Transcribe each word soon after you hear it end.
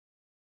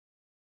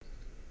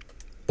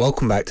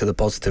Welcome back to the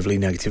Positively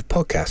Negative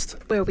podcast,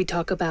 where we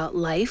talk about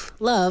life,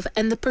 love,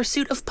 and the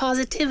pursuit of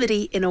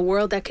positivity in a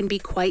world that can be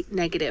quite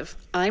negative.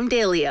 I'm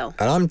Dalio.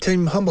 And I'm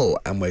Team Humble,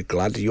 and we're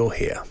glad you're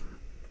here.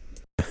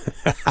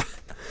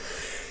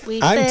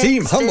 I'm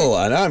Team Humble,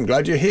 and I'm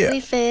glad you're here. We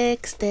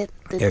fixed it.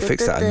 Yeah,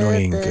 fix that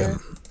annoying,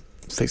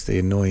 fix the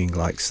annoying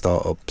like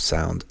startup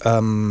sound. I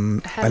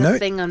had a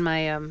thing on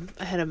my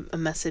I had a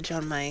message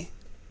on my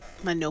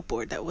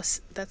noteboard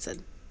that said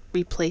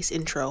replace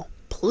intro,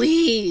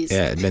 please.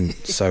 Yeah, it'd been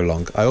so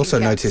long. I also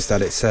noticed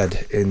that it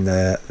said in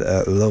there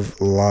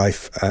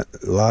life,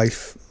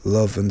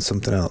 love, and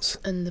something else.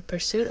 And the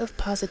pursuit of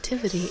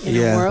positivity in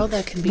a world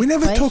that can be. We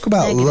never quite talk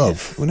about negative.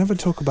 Love. We never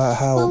talk about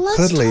how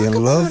cuddly and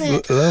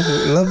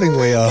loving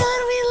we are.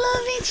 God, we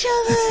love each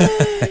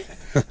other.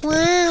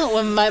 Wow.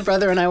 When my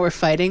brother and I were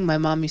fighting, my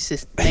mom used to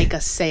make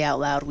us say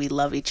out loud, we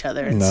love each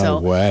other. And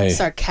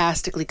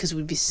sarcastically, because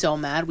we'd be so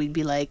mad, we'd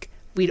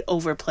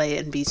overplay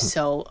it and be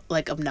so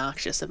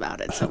obnoxious about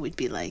it. So we'd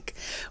be like,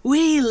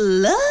 we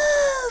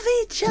love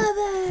each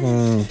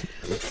other.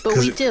 But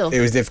we do. It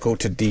was difficult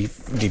to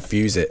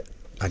diffuse it,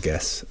 I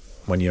guess,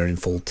 when you're in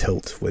full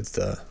tilt with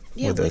when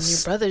your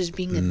brother's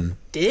being a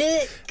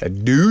dick. A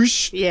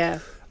douche. Yeah.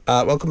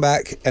 Welcome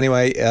back,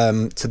 anyway,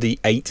 to the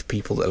 8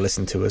 people that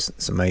listen to us.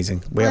 It's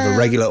amazing. We have a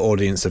regular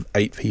audience of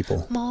 8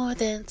 people. More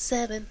than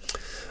 7.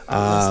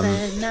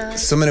 Than 9.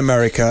 Some in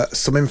America,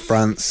 some in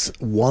France,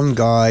 one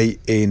guy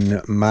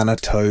in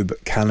Manitoba,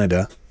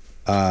 Canada.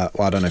 Well,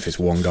 I don't know if it's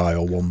one guy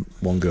or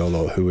one girl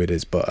or who it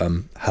is, but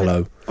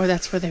hello. Or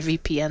that's where their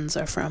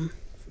VPNs are from.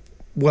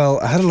 Well,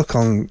 I had a look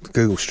on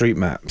Google Street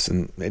Maps,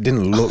 and it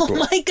didn't look. Oh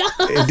my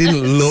god! It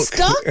didn't look.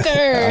 Stalker.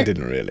 I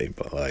didn't really,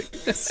 but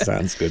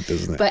sounds good,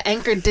 doesn't it? But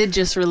Anchor did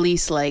just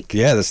release the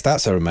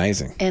stats are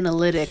amazing.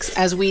 Analytics,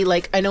 as we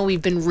I know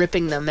we've been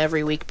ripping them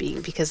every week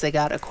because they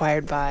got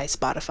acquired by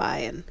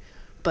Spotify,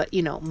 but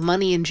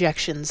money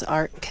injections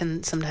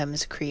can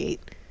sometimes create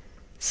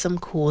some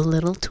cool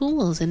little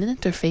tools and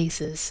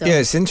interfaces. So. Yeah,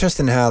 it's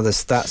interesting how the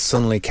stats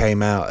suddenly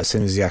came out as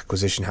soon as the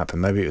acquisition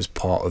happened. Maybe it was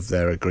part of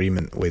their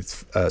agreement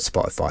with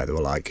Spotify. They were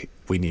like,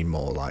 we need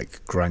more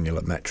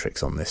granular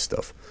metrics on this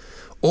stuff.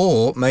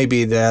 Or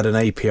maybe they had an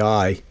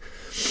API.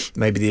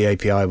 Maybe the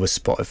API was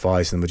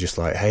Spotify's and were just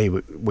like, hey,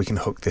 we can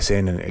hook this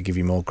in and it'll give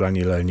you more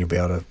granular and you'll be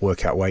able to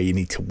work out where you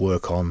need to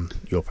work on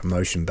your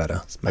promotion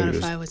better.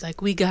 Spotify was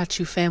like, we got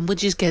you, fam. We'll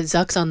just get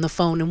Zucks on the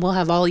phone and we'll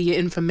have all your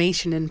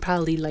information in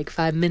probably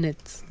 5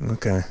 minutes.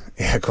 Okay.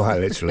 Yeah,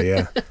 quite literally,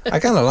 yeah. I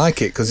kind of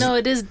like it because... No,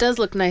 it does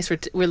look nice.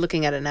 We're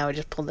looking at it now. I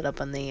just pulled it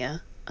up on the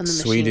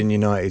Sweden, machine.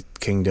 United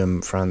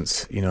Kingdom,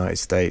 France, United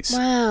States.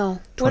 Wow.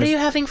 What are you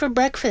having for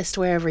breakfast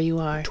wherever you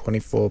are?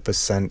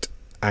 24%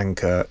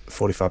 Anchor,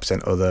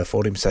 45% other,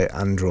 40%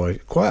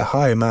 Android. Quite a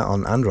high amount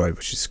on Android,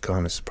 which is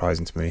kind of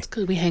surprising to me. It's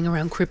because we hang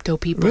around crypto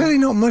people. Really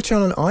not much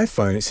on an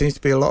iPhone. It seems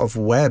to be a lot of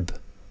web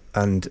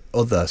and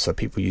other, so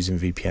people using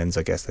VPNs,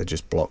 I guess they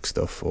just block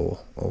stuff or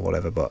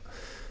whatever, but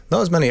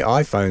not as many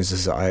iPhones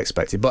as I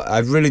expected. But I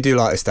really do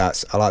like the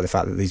stats. I like the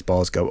fact that these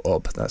bars go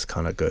up. That's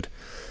kind of good.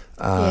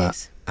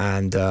 Yes.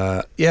 And,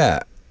 did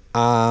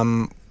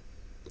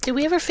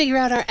we ever figure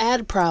out our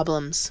ad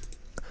problems?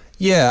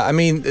 Yeah, I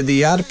mean,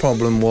 the ad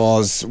problem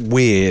was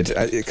weird.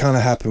 It kind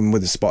of happened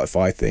with the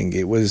Spotify thing.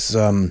 It was,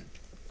 I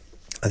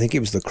think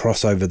it was the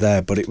crossover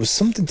there, but it was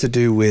something to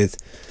do with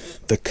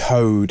the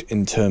code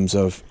in terms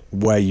of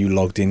where you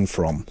logged in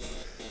from.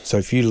 So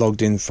if you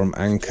logged in from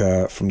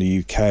Anchor from the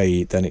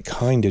UK, then it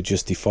kind of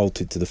just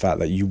defaulted to the fact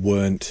that you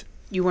weren't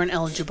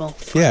eligible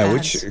for ads.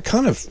 Which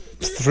kind of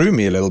threw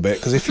me a little bit,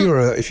 because if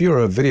you're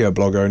a video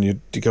blogger and you're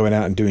going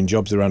out and doing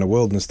jobs around the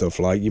world and stuff,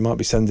 you might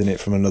be sending it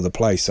from another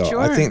place. So sure.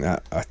 I think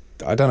that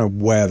I don't know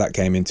where that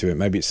came into it.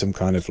 Maybe it's some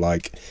kind of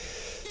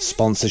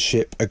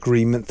sponsorship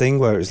agreement thing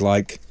where it's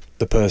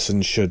the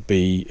person who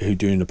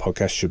doing the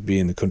podcast should be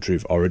in the country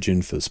of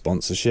origin for the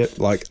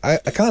sponsorship. I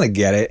kind of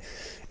get it.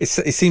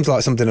 It seems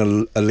like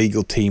something a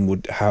legal team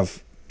would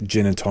have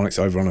gin and tonics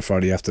over on a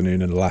Friday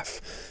afternoon and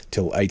laugh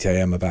till 8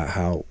 a.m. about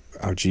how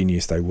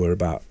genius they were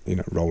about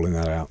rolling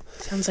that out.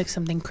 Sounds like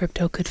something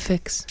crypto could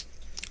fix.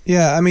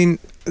 Yeah, I mean,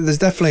 there's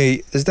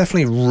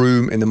definitely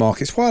room in the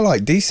market. It's why I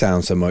like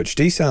D-Sound so much.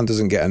 D-Sound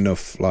doesn't get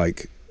enough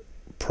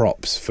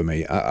props for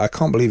me. I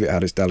can't believe it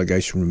had its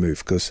delegation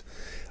removed, because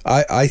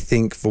I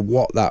think for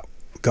what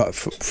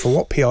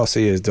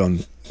PRC has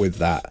done with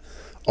that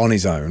on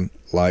his own,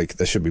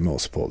 there should be more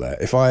support there.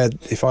 If I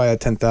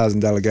had 10,000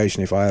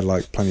 delegation, if I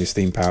had plenty of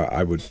steam power,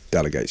 I would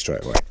delegate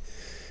straight away,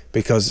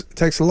 because it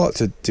takes a lot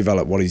to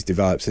develop what he's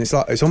developed, and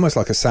it's almost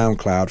like a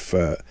SoundCloud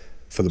for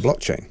the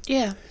blockchain.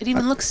 Yeah, it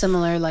even looks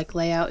similar,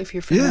 layout. If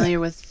you're familiar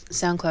with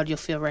SoundCloud, you'll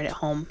feel right at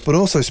home. But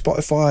also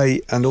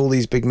Spotify and all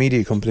these big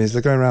media companies,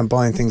 they're going around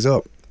buying things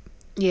up.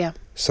 Yeah.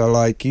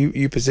 So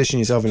you position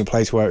yourself in a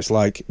place where it's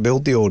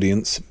build the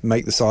audience,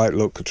 make the site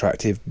look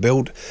attractive,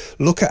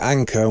 look at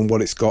Anchor and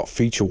what it's got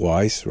feature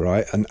wise,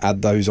 right, and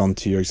add those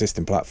onto your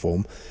existing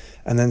platform,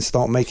 and then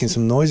start making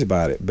some noise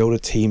about it. Build a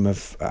team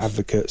of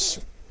advocates.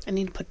 I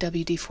need to put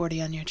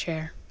WD-40 on your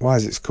chair. Why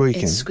is it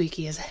squeaking? It's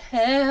squeaky as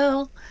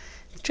hell.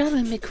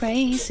 Driving me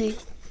crazy.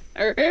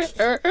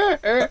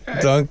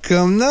 Don't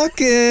come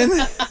knocking.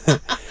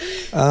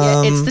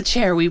 Yeah, it's the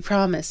chair, we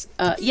promise.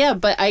 Yeah,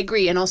 but I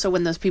agree. And also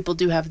when those people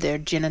do have their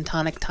gin and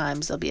tonic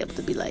times, they'll be able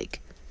to be like,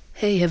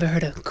 hey, you ever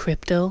heard of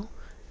crypto?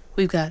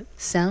 We've got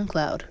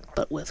SoundCloud,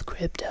 but with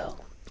crypto.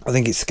 I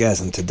think it scares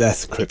them to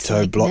death.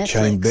 Crypto, like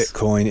blockchain, Netflix.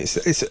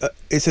 Bitcoin.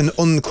 It's an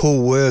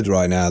uncool word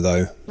right now,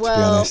 though. To be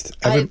honest,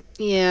 I think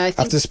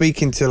after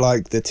speaking to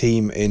like the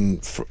team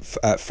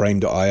at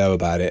Frame.io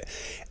about it,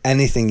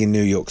 anything in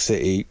New York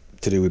City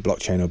to do with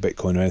blockchain or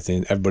Bitcoin or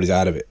anything, everybody's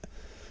out of it.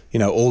 You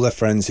know, all their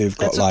friends who've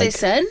got That's what they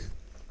said?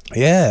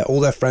 Yeah, all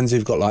their friends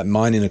who've got like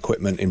mining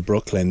equipment in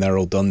Brooklyn, they're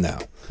all done now.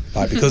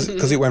 Like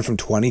because it went from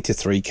 20 to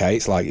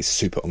 3K, it's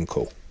super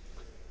uncool.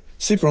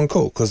 Super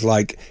uncool because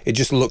like it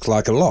just looks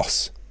like a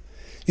loss.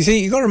 You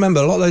see, you got to remember,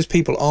 a lot of those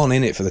people aren't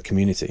in it for the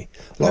community.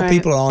 A lot of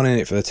people aren't in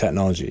it for the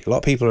technology. A lot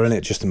of people are in it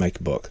just to make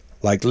a buck.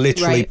 Like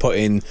literally put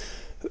in,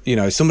 you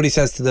know, somebody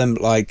says to them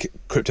like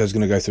crypto's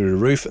going to go through the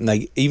roof,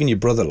 and even your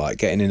brother like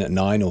getting in at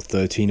 9 or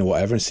 13 or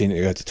whatever and seeing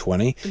it go to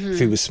 20. If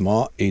he was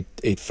smart,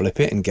 he'd flip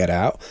it and get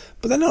out.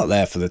 But they're not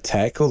there for the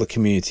tech or the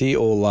community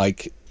or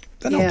like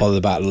they're not bothered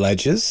about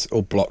ledgers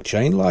or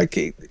blockchain. Like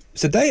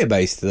it's a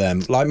database to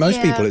them. Like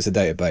most people, it's a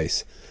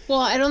database. Well,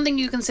 I don't think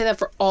you can say that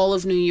for all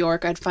of New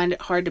York. I'd find it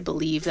hard to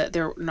believe that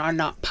there are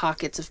not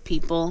pockets of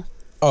people.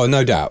 Oh,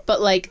 no doubt. But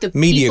like the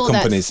media people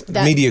companies.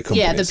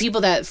 Yeah, the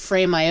people that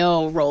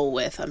Frame.io roll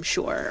with, I'm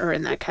sure, are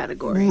in that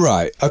category.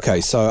 Right.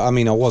 Okay. So, I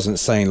mean, I wasn't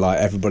saying like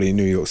everybody in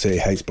New York City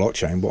hates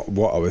blockchain.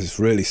 What I was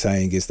really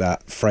saying is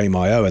that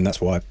Frame.io, and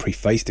that's why I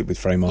prefaced it with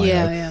Frame.io.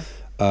 Yeah.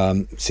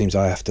 Seems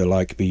I have to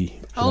like be.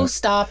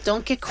 Stop!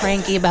 Don't get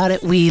cranky about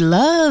it. We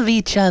love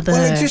each other.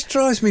 Well, it just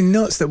drives me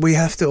nuts that we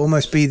have to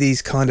almost be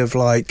these kind of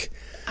like.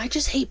 I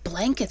just hate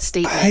blanket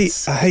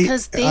statements. I hate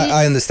because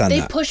I understand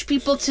they push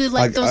people to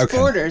like those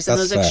borders and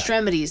those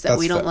extremities that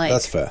we don't like.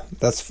 That's fair.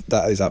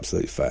 That is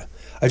absolutely fair.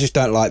 I just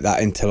don't like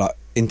that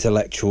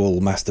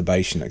intellectual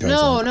masturbation that goes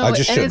on. No, I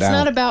just and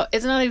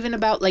it's not even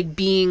about like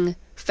being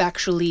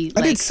factually.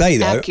 I did say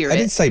though. Accurate. I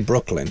did say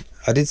Brooklyn.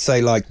 I did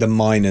say like the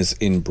miners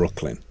in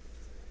Brooklyn.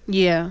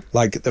 Yeah.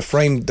 Like the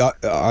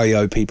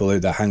Frame.io people who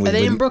they hang with. Are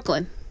they in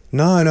Brooklyn?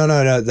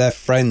 No. They're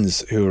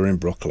friends who are in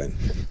Brooklyn.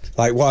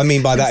 Like what I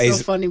mean by that is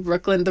so funny.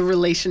 Brooklyn, the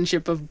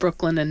relationship of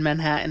Brooklyn and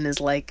Manhattan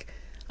is like,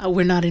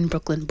 we're not in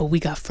Brooklyn, but we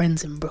got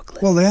friends in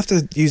Brooklyn. Well, they have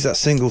to use that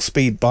single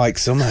speed bike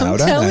somehow,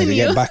 don't they? To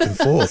get back and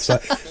forth. So,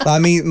 I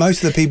mean,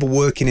 most of the people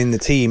working in the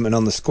team and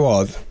on the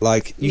squad,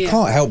 like you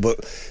can't help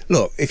but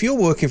look. If you're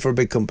working for a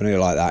big company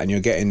like that and you're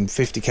getting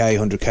 50k,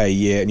 100k a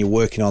year, and you're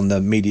working on the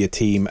media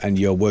team and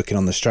you're working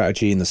on the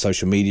strategy and the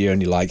social media,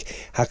 and you're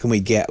like, how can we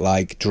get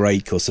like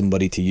Drake or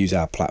somebody to use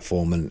our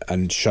platform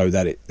and show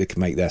that they can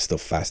make their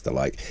stuff faster?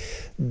 Like,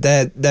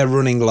 they're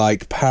running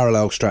like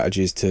parallel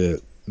strategies to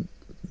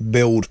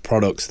build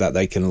products that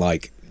they can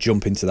like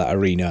jump into that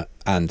arena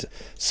and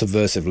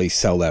subversively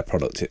sell their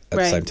product at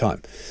the same time.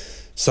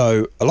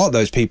 So a lot of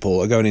those people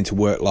are going into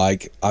work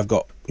like, I've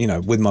got, you know,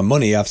 with my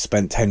money I've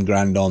spent 10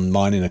 grand on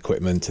mining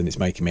equipment and it's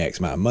making me X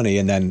amount of money,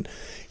 and then,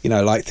 you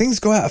know, like things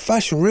go out of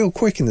fashion real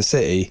quick in the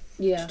city,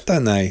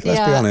 don't they?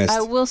 Let's be honest.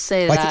 I will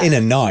say like that in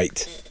a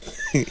night.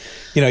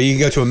 You know, you can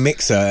go to a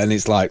mixer and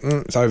it's like,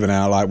 it's over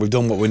now. Like, we've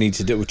done what we need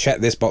to do. We've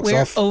checked this box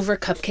off. We're over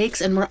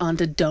cupcakes and we're on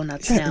to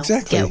donuts now.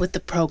 Exactly. Get with the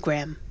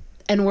program.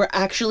 And we're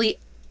actually,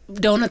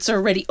 donuts are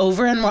already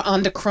over and we're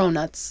on to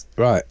cronuts.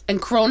 Right.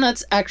 And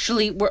cronuts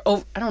actually were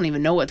over. I don't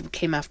even know what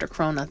came after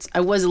cronuts. I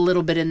was a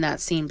little bit in that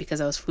scene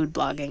because I was food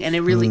blogging. And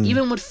it really,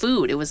 even with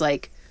food, it was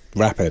like.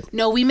 Rapid.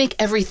 No, we make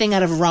everything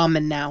out of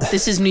ramen now.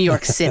 This is New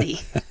York City.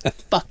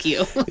 Fuck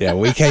you. Yeah,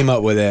 we came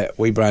up with it.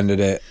 We branded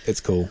it.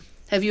 It's cool.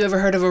 Have you ever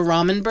heard of a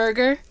ramen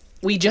burger?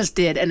 We just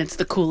did, and it's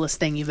the coolest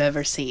thing you've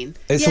ever seen.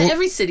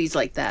 Every city's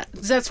like that.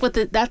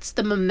 That's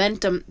the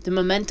momentum. The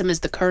momentum is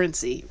the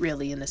currency,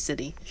 really, in a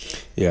city.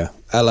 Yeah,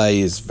 LA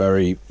is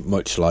very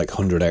much like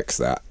 100x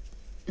that.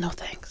 No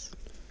thanks.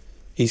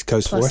 East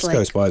Coast for West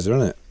Coast wise,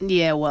 isn't it?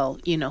 Yeah, well,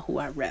 you know who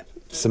I rep.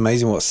 It's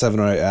amazing what 7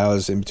 or 8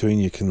 hours in between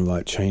you can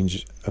like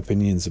change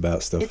opinions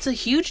about stuff. It's a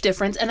huge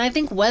difference, and I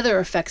think weather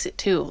affects it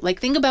too.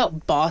 Like, think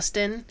about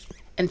Boston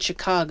and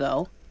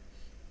Chicago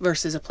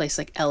versus a place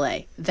like LA.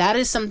 That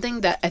is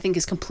something that I think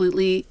is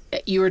completely,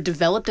 you are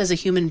developed as a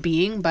human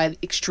being by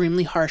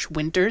extremely harsh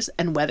winters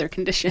and weather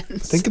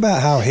conditions. Think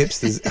about how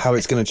hipsters, how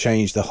it's going to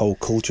change the whole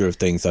culture of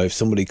things. So if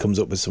somebody comes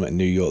up with something in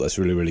New York that's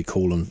really, really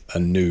cool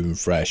and new and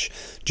fresh,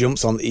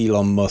 jumps on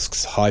Elon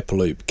Musk's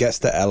Hyperloop, gets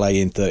to LA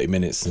in 30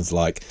 minutes and is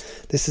like,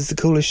 this is the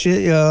coolest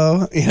shit,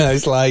 yo. You know,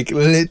 it's like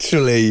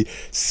literally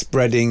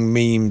spreading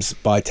memes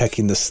by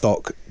taking the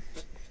stock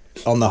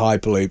on the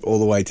Hyperloop all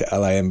the way to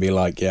LA and be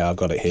like, yeah, I've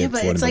got it here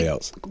before anybody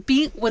else.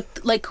 Being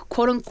with like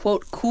quote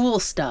unquote cool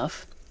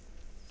stuff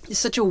is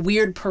such a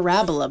weird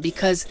parabola,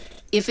 because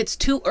if it's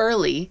too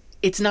early,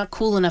 it's not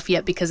cool enough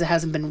yet because it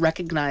hasn't been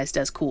recognized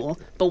as cool.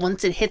 But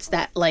once it hits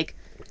that like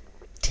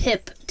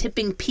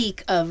tipping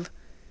peak of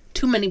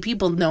too many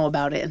people know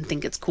about it and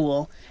think it's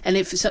cool, and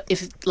if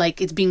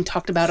like it's being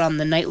talked about on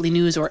the nightly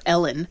news or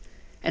Ellen,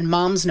 and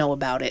moms know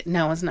about it.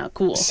 Now it's not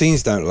cool.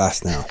 Scenes don't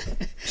last now.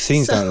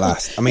 Scenes don't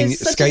last. I mean, it's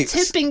such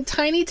a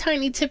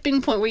tiny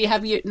tipping point where you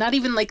have your, not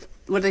even like,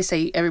 what do they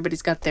say?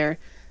 Everybody's got their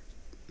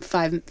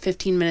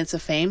 15 minutes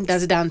of fame.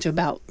 That's down to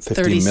about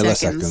 30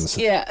 milliseconds.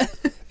 Yeah.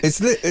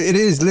 It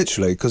is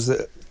literally, because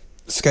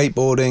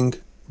skateboarding,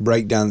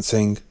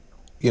 breakdancing,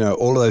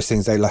 all of those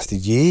things, they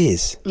lasted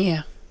years.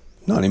 Yeah.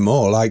 Not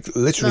anymore. Like,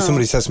 literally,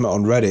 somebody says something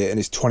on Reddit and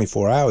it's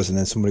 24 hours and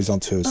then somebody's on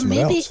to something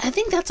else. I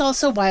think that's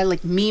also why,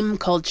 like, meme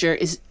culture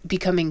is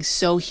becoming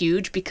so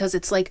huge, because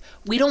it's like,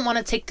 we don't want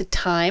to take the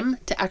time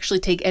to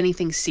actually take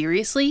anything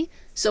seriously,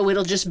 so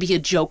it'll just be a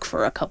joke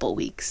for a couple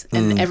weeks.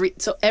 And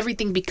so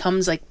everything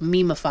becomes, like,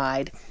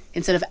 memeified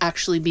instead of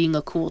actually being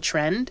a cool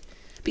trend.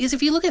 Because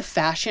if you look at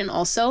fashion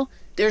also,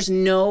 there's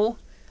not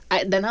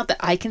that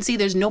I can see,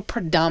 there's no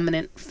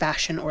predominant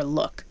fashion or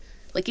look.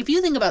 Like, if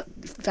you think about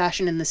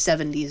fashion in the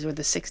 70s or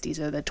the 60s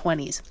or the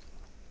 20s,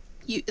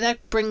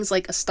 that brings,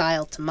 like, a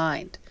style to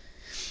mind.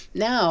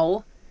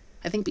 Now,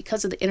 I think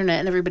because of the internet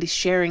and everybody's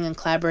sharing and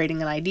collaborating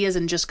and ideas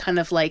and just kind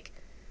of, like,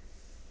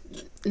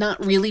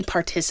 not really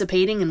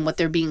participating in what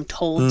they're being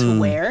told to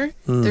wear,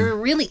 they're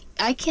really...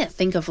 I can't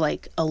think of,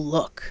 like, a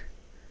look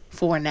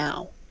for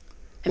now.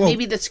 And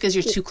maybe that's because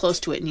you're too close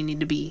to it and you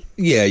need to be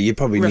you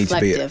probably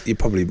reflective.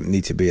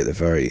 need to be at the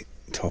very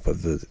top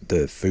of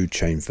the food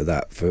chain for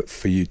that,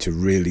 for you to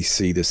really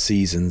see the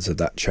seasons of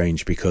that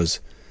change, because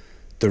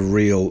the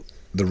real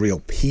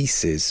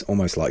pieces,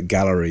 almost like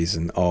galleries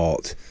and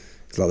art,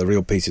 it's like the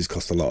real pieces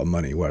cost a lot of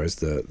money, whereas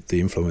the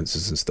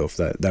influencers and stuff,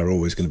 they're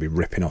always going to be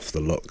ripping off the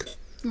look,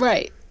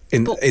 right,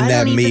 in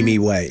their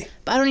meme way.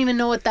 But I don't even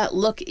know what that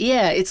look...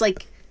 it's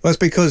like... Well, that's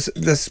because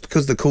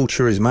the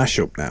culture is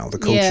mashup now. The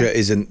culture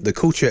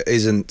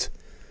isn't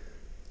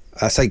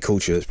I say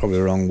culture, it's probably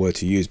the wrong word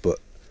to use, but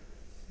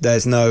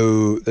there's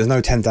no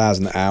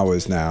 10,000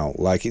 hours now.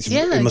 Like,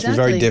 it must be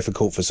very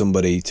difficult for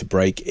somebody to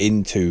break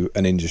into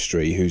an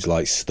industry who's,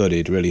 like,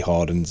 studied really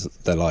hard, and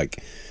they're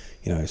like,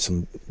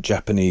 some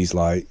Japanese,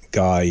 like,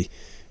 guy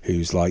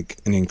who's, like,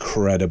 an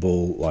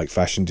incredible, like,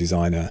 fashion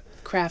designer,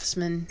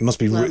 craftsman. It must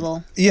be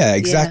level. Yeah,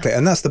 exactly.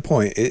 And that's the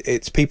point.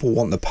 It's people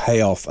want the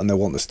payoff and they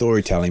want the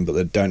storytelling, but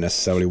they don't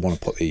necessarily want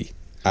to put the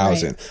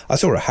hours in. I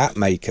saw a hat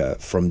maker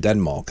from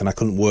Denmark, and I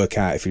couldn't work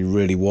out if he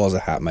really was a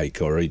hat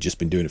maker or he'd just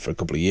been doing it for a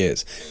couple of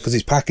years, because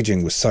his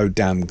packaging was so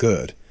damn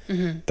good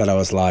that I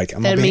was like,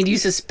 that made you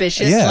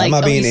suspicious. Yeah,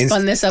 like, he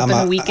spun this up in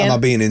a weekend. Am I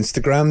being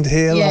Instagrammed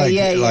here?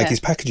 Yeah, like his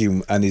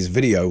packaging and his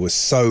video was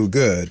so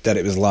good that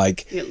it was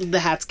like, the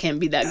hats can't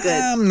be that good.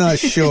 I'm not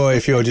sure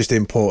if you're just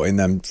importing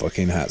them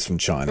fucking hats from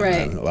China.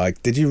 Man.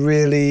 Like, did you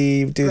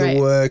really do the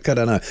work? I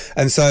don't know.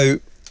 And so,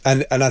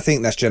 and I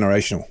think that's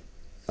generational.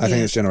 I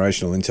think it's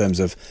generational in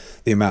terms of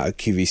the amount of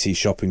QVC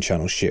shopping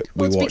channel shit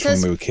we watched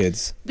when we were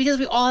kids. Because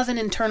we all have an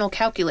internal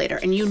calculator,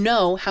 and you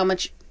know how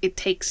much it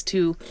takes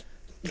to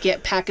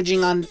get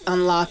packaging on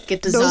lock,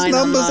 get design Those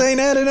numbers ain't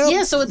adding up.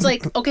 Yeah, so it's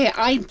like, okay,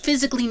 I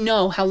physically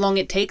know how long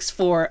it takes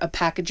for a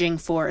packaging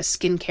for a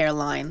skincare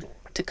line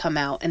to come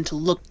out and to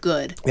look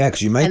good. Yeah,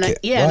 because you make it.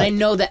 And I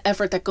know the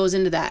effort that goes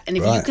into that. And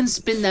if you can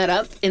spin that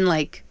up in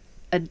like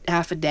a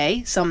half a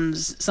day, some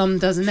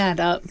doesn't add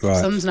up.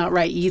 Some's not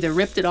right. You either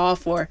ripped it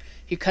off or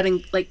you're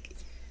cutting, like,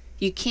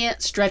 you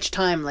can't stretch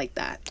time like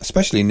that.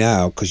 Especially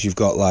now, because you've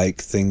got like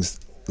things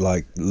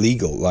like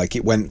legal, like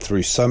it went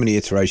through so many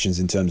iterations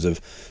in terms of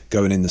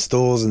going in the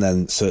stores, and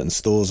then certain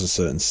stores in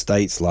certain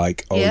states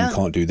like, you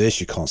can't do this,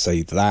 you can't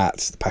say that,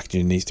 the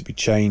packaging needs to be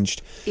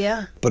changed.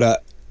 But a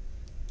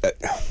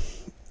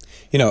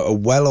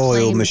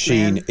well-oiled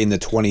machine in the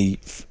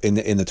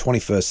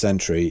 21st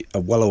century, a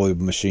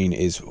well-oiled machine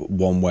is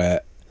one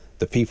where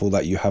the people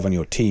that you have on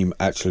your team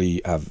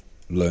actually have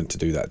learned to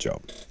do that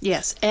job.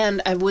 Yes,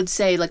 and I would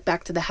say, like,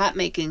 back to the hat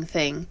making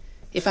thing,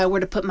 if I were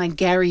to put my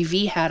Gary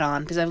Vee hat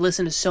on, because I've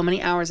listened to so many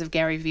hours of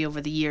Gary Vee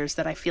over the years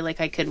that I feel like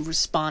I could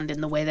respond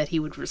in the way that he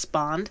would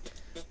respond,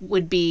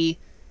 would be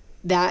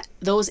that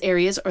those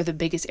areas are the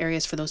biggest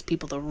areas for those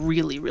people to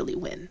really, really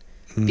win.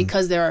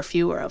 Because there are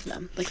fewer of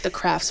them, like the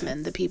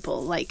craftsmen, the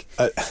people, like...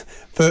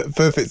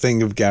 perfect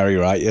thing of Gary,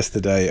 right?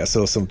 Yesterday I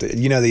saw something,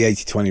 the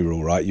 80-20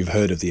 rule, right? You've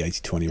heard of the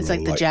 80-20 rule. It's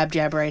like the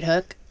jab, right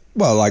hook?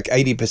 Well, like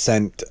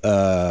 80%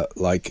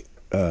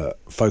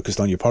 focused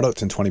on your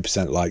product and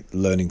 20% like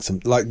learning some,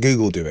 like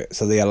Google do it.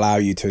 So they allow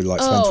you to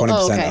like spend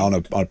 20% on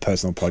a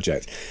personal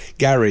project.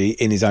 Gary,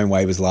 in his own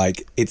way, was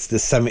like, it's the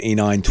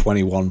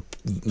 79-21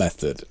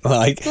 method.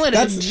 Like, what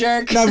a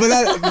jerk. No, but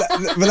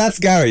that's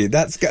Gary.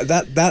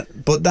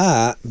 But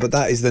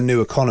that is the new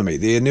economy.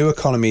 The new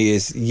economy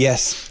is,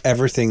 yes,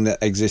 everything that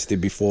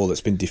existed before that's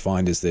been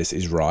defined as this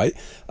is right.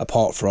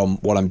 Apart from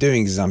what I'm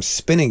doing is I'm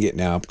spinning it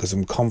now because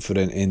I'm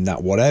confident in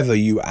that whatever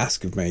you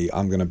ask of me,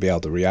 I'm going to be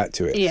able to react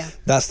to it. Yeah.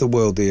 That's the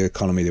world, the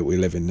economy that we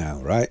live in now,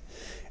 right?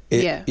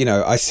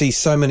 I see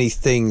so many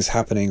things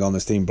happening on the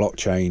Steam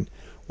blockchain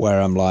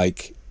where I'm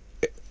like,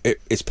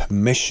 it's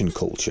permission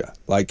culture.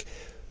 Like,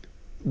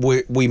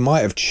 we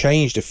might have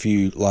changed a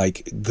few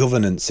like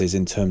governances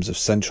in terms of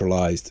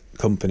centralized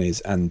companies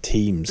and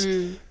teams,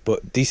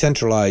 but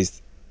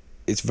decentralized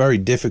it's very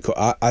difficult.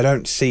 I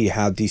don't see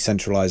how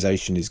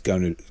decentralization is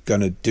going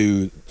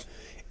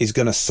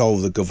to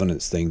solve the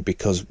governance thing,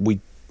 because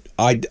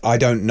I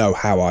don't know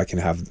how I can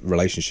have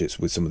relationships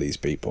with some of these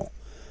people.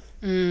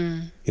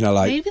 You know,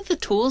 like, maybe the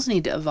tools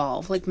need to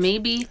evolve. Like,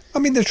 maybe, I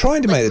mean, they're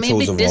trying to make the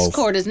tools evolve. Maybe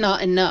Discord is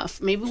not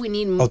enough. Maybe we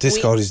need more. Oh,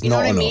 Discord is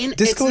not enough. I mean?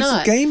 Discord's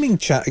a gaming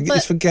chat.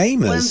 It's for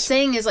gamers. What I'm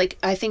saying is, like,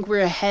 I think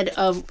we're ahead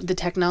of the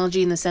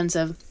technology in the sense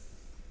of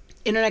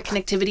internet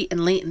connectivity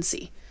and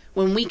latency.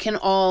 When we can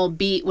all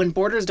be, when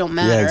borders don't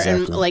matter,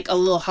 and like a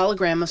little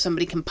hologram of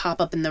somebody can pop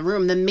up in the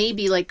room, then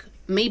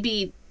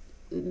maybe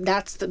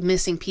that's the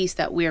missing piece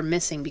that we're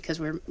missing, because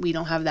we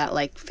don't have that,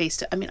 like, face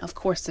to. I mean, of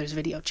course, there's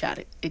video chat,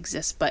 it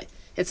exists, but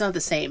it's not the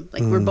same.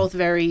 Like, we're both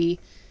very.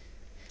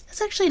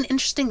 That's actually an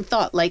interesting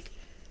thought. Like,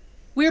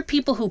 we're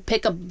people who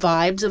pick up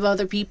vibes of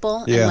other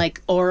people and,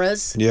 like,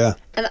 auras. Yeah.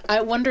 And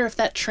I wonder if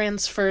that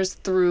transfers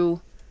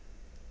through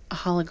a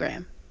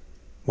hologram.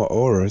 What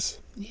auras?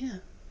 Yeah.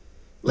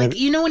 Like,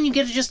 you know, when you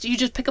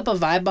just pick up a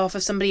vibe off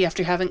of somebody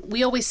after having,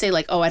 we always say,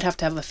 like, oh, I'd have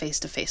to have a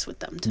face-to-face with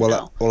them to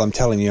know. Well, I'm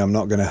telling you, I'm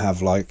not going to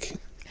have, like,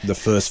 the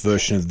first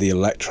version of the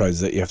electrodes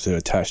that you have to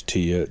attach to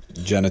your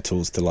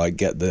genitals to, like,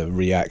 get the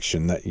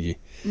reaction that you...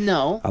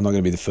 No. I'm not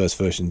going to be the first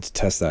version to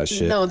test that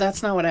shit. No,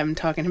 that's not what I'm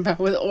talking about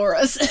with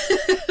auras.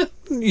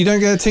 You don't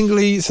get a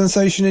tingly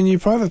sensation in your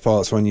private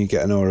parts when you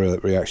get an aura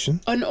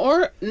reaction. An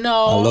aura?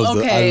 No.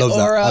 Okay,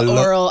 aura,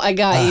 oral. I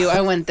got you.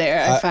 I went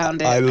there. I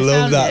found it. I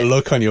love that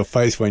look on your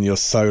face when you're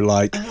so,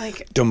 like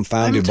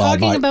dumbfounded by my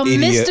idiot. I'm talking about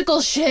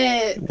mystical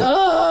shit. With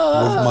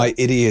my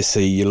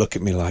idiocy, you look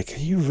at me like, are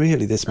you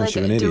really this much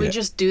of an idiot? Do we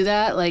just do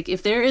that? Like,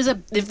 if there is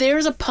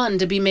a pun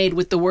to be made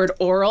with the word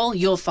oral,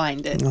 you'll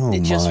find it. Oh,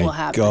 it just will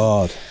happen.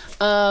 God.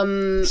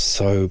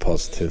 So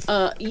positive.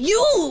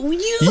 You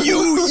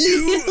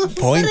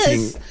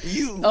pointing.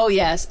 You. Oh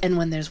yes, and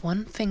when there's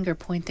one finger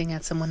pointing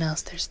at someone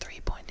else, there's three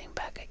pointing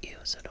back at you.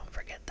 So don't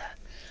forget that.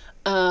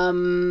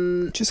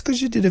 Just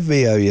because you did a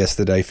VO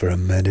yesterday for a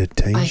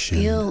meditation, I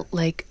feel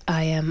like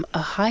I am a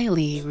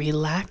highly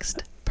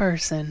relaxed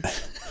person.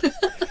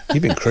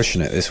 You've been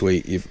crushing it this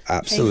week. You've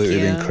absolutely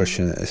been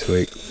crushing it this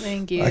week.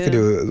 Thank you. I could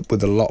do it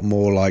with a lot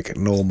more, like,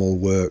 normal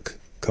work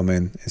come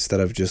in instead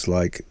of just,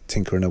 like,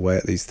 tinkering away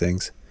at these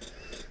things.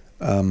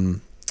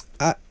 I'm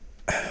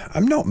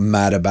not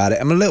mad about it.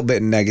 I'm a little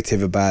bit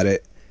negative about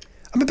it.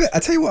 I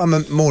tell you what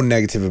I'm more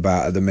negative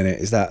about at the minute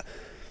is that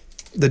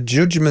the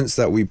judgments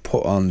that we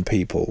put on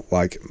people,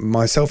 like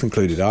myself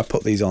included, I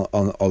put these on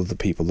other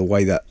people, the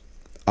way that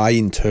I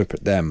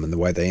interpret them and the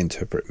way they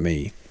interpret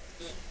me.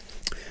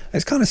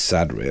 It's kind of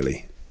sad,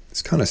 really.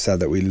 It's kind of sad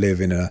that we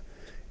live in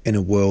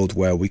a world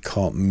where we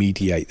can't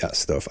mediate that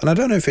stuff. And I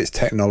don't know if it's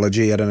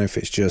technology. I don't know if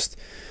it's just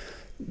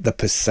the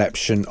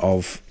perception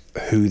of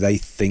who they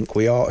think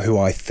we are, who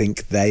I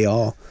think they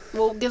are.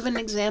 Well, give an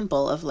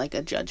example of, like,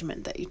 a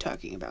judgment that you're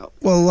talking about.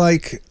 Well,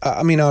 like,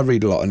 I mean, I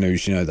read a lot of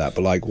news, you know that,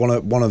 but, like, one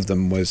of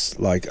them was,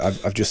 like,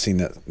 I've just seen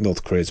that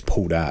North Korea's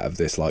pulled out of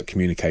this, like,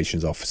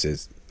 communications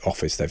office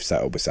they've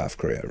set up with South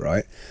Korea,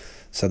 right?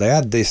 So they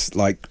had this,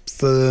 like,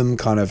 firm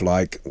kind of,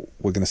 like,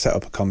 we're going to set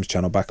up a comms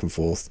channel back and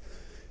forth.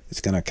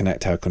 It's going to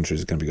connect our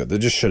countries. It's going to be good. They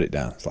just shut it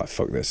down. It's like,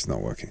 fuck this, it's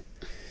not working.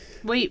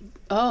 Wait,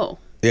 oh.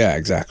 Yeah,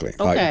 exactly.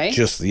 Okay. Like,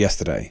 just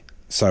yesterday.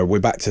 So we're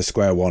back to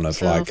square one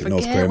of, like,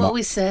 North Korea. What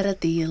we said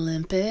at the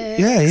Olympics.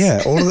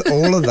 Yeah.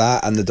 All of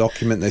that and the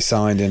document they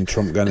signed and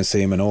Trump going to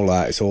see him and all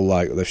that. It's all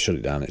like they've shut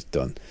it down. It's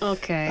done.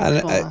 Okay.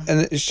 And cool.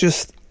 And it's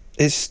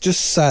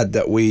just sad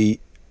that we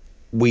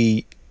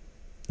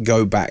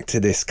go back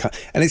to this,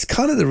 and it's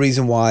kind of the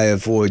reason why I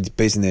avoid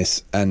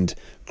business and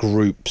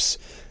groups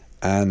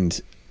and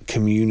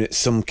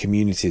some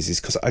communities is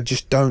because I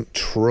just don't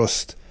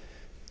trust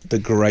the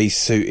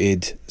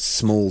grey-suited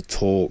small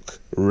talk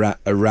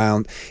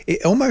around.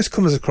 It almost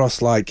comes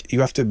across like you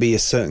have to be a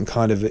certain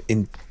kind of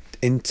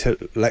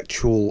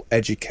intellectual,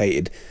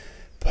 educated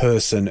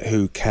person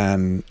who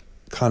can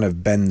kind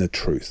of bend the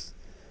truth,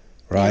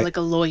 right? Yeah, like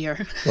a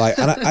lawyer. Like,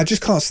 and I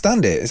just can't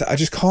stand it. I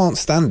just can't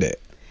stand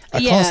it. I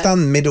can't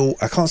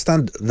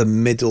stand the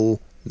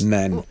middle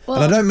men.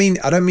 Well, and I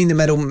don't mean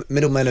the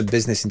middlemen of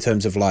business in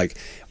terms of, like,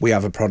 we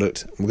have a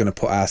product, we're going to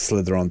put our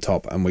slither on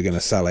top and we're going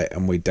to sell it,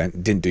 and we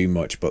didn't do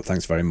much, but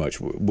thanks very much.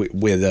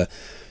 We're the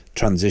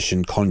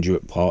transition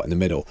conduit part in the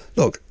middle.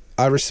 Look,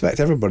 I respect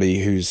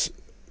everybody's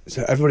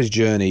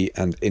journey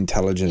and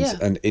intelligence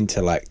and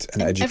intellect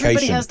and education.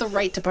 Everybody has the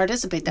right to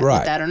participate with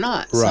that or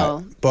not. Right.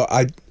 So.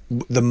 But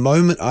the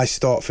moment I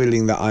start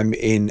feeling that I'm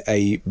in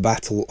a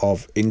battle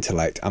of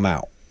intellect, I'm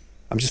out.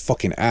 I'm just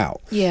fucking out.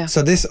 Yeah.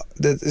 So this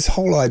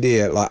whole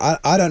idea, like,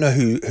 I don't know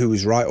who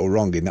was right or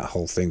wrong in that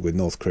whole thing with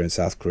North Korea and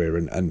South Korea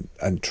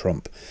and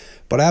Trump,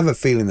 but I have a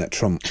feeling that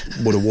Trump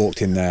would have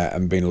walked in there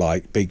and been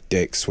like big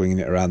dick swinging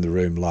it around the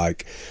room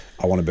like,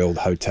 I want to build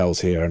hotels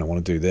here and I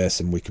want to do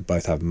this and we could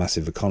both have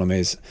massive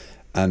economies.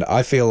 And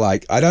I feel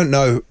like, I don't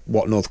know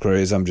what North Korea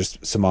is, I'm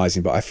just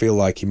surmising, but I feel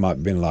like he might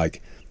have been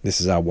like, This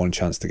is our one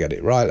chance to get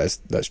it right.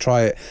 Let's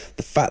try it.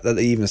 The fact that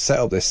they even set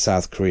up this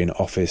South Korean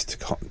office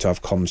to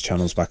have comms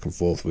channels back and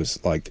forth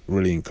was like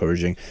really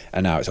encouraging.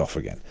 And now it's off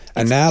again.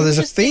 And now there's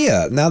a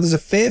fear. Now there's a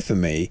fear for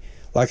me.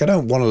 Like, I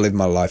don't want to live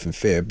my life in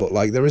fear, but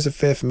like there is a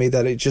fear for me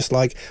that it's just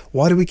like,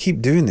 why do we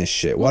keep doing this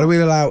shit? Why do we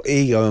allow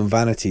ego and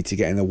vanity to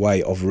get in the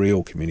way of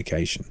real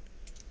communication?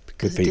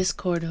 Because of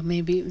Discord, or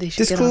maybe they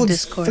should get on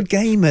Discord. For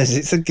gamers,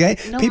 it's a game.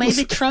 No,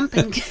 maybe Trump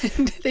and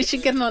they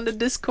should get on the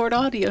Discord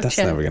audio chat. That's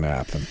never going to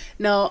happen.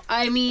 No,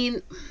 I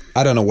mean,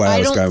 I don't know where I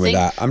was going with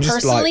that. I'm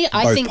just like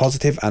both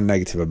positive and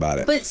negative about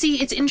it. But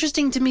see, it's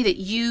interesting to me that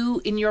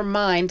you, in your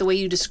mind, the way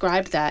you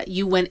described that,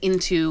 you went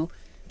into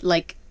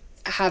like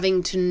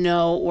having to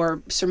know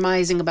or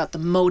surmising about the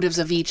motives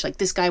of each. Like,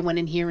 this guy went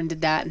in here and did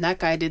that, and that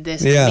guy did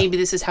this. Yeah. And maybe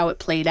this is how it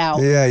played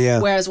out.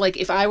 Yeah. Whereas, like,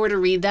 if I were to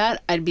read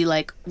that, I'd be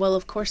like, well,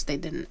 of course they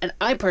didn't. And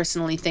I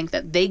personally think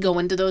that they go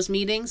into those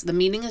meetings. The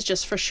meeting is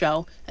just for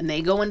show, and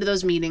they go into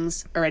those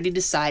meetings already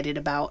decided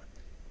about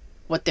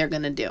what they're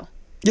gonna do.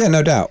 Yeah,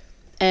 no doubt.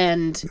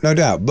 And no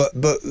doubt, but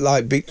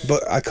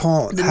I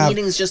can't. The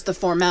meeting's just the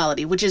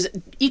formality, which is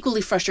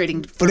equally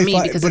frustrating for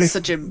me because it's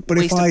such a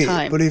waste of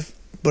time.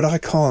 But I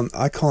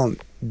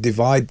can't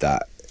divide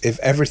that. If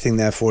everything,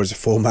 therefore, is a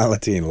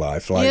formality in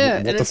life,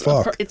 like, what the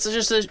fuck? It's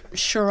just a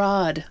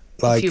charade,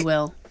 like, if you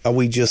will. Are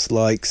we just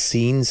like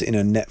scenes in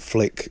a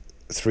Netflix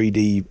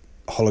 3D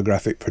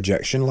holographic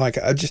projection? Like,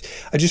 I just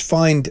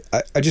find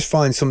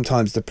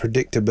sometimes the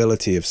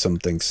predictability of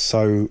something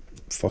so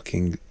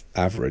fucking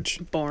average,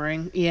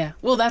 boring. Yeah,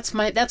 well, that's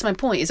my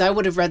point, is I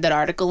would have read that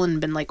article and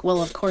been like,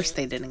 well, of course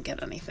they didn't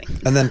get anything.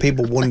 And then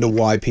people wonder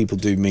why people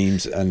do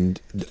memes and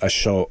a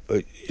short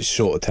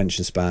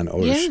attention span,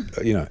 or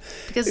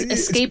because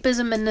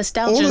escapism and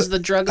nostalgia is the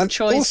drug of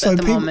choice at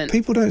the moment.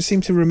 People don't seem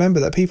to remember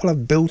that people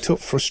have built up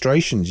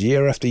frustrations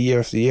year after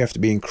year after year after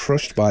being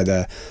crushed by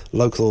their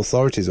local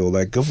authorities or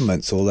their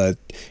governments or their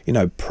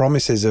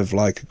promises of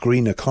like a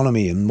green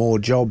economy and more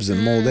jobs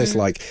and more this.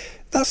 Like,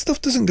 that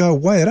stuff doesn't go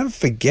away. I don't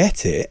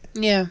forget it.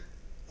 Yeah.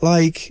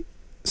 Like,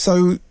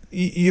 so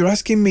you're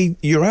asking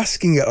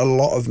a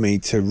lot of me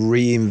to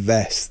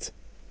reinvest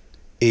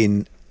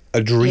in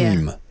a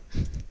dream,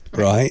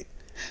 right?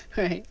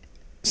 Right.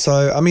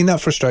 So, I mean,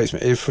 that frustrates me.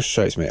 It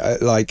frustrates me.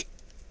 Like,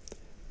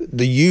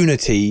 the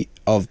unity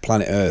of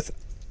planet Earth,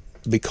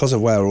 because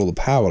of where all the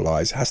power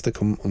lies, has to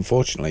come,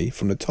 unfortunately,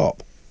 from the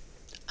top.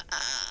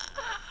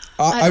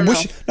 I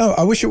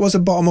wish it was a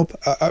bottom up.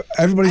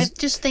 Everybody's. I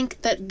just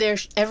think that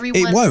there's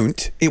everyone.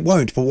 It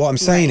won't. But what I'm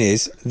saying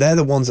is, they're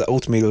the ones that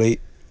ultimately,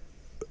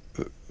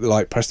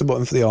 like, press the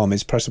button for the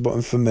armies, press the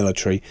button for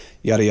military,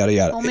 yada yada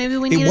yada. Well, maybe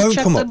we need to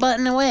chuck the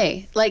button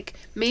away. Like,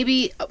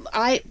 maybe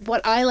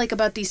what I like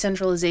about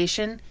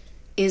decentralization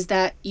is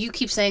that you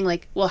keep saying,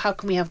 like, well, how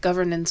can we have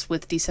governance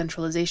with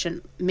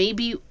decentralization?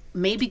 Maybe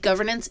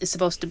governance is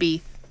supposed to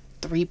be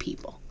 3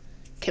 people.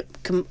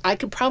 I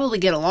could probably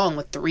get along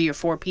with 3 or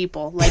 4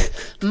 people, like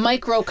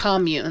micro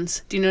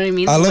communes. Do you know what I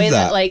mean? I love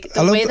that.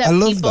 I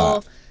love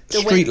that.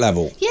 Street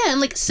level. Yeah,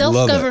 and like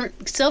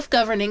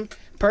self-governing,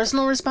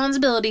 personal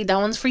responsibility. That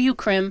one's for you,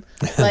 Krim.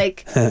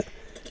 Like, so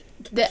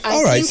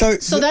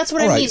that's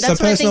what I mean. That's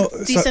what I think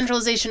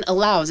decentralization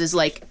allows, is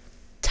like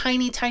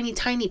tiny pockets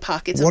of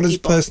people. What does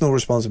personal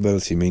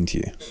responsibility mean to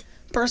you?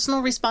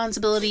 Personal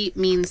responsibility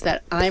means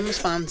that I'm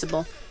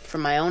responsible for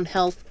my own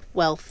health,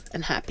 wealth,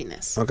 and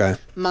happiness. Okay.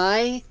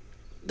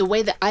 The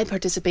way that I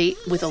participate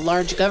with a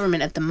large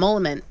government at the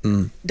moment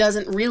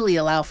doesn't really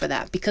allow for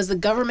that, because the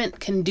government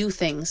can do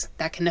things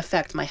that can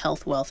affect my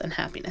health, wealth, and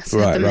happiness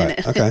at the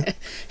minute. Okay.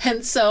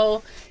 And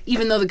so,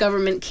 even though the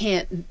government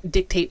can't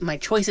dictate my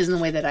choices in the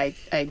way that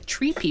I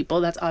treat people,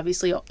 that's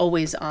obviously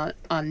always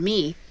on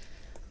me.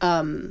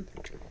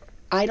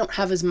 I don't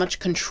have as much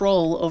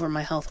control over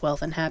my health,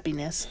 wealth, and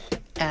happiness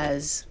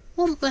as...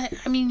 Well, but,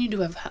 I mean, you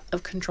do have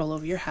control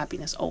over your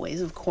happiness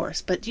always, of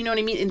course. But you know what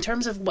I mean? In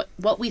terms of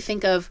what we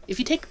think of, if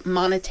you take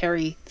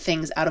monetary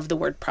things out of the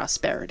word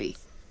prosperity,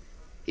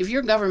 if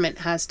your government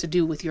has to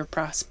do with your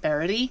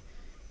prosperity,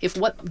 if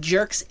what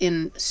jerks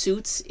in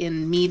suits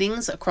in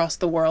meetings across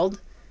the world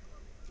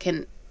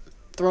can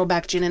throw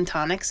back gin and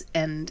tonics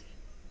and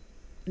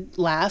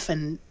laugh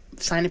and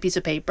sign a piece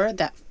of paper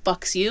that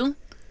fucks you,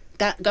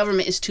 that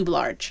government is too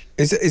large.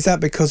 Is that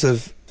because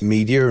of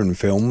media and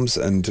films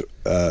and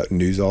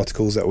news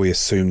articles that we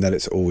assume that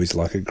it's always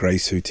like a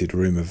grey-suited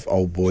room of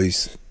old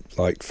boys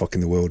like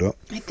fucking the world up?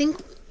 I think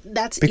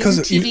that's because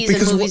in TVs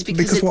and movies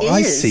because what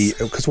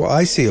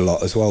I see a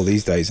lot as well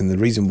these days, and the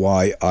reason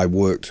why I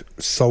worked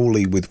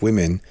solely with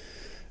women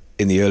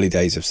in the early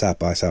days of South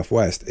by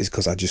Southwest is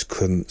because I just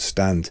couldn't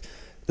stand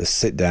the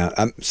sit down.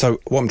 So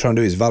what I'm trying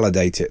to do is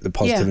validate it, the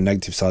positive and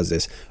negative sides of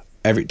this.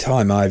 Every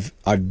time I've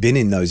been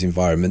in those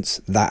environments,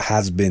 that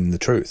has been the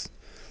truth.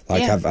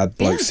 Like, I've had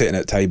blokes sitting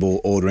at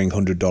table ordering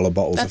 $100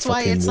 bottles of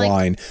fucking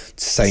wine,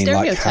 saying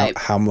like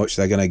how much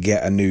they're going to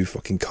get a new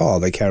fucking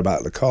car. They care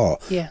about the car.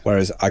 Yeah.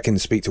 Whereas I can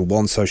speak to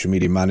one social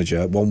media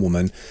manager, one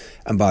woman,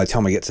 and by the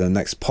time I get to the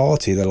next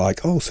party, they're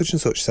like, oh, such and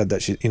such said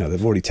that she,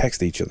 they've already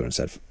texted each other and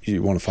said,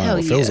 you want to find out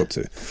what Phil's up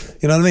to.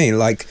 You know what I mean?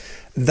 Like,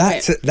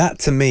 That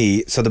to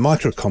me, so the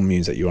micro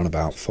communes that you're on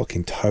about,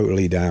 fucking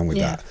totally down with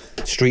that.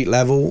 Street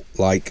level,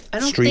 like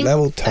street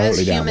level,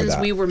 totally down with that. As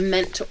humans, we were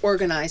meant to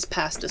organize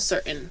past a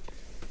certain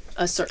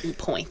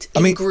point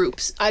in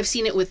groups. I've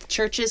seen it with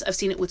churches. I've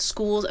seen it with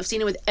schools. I've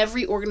seen it with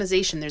every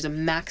organization. There's a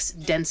max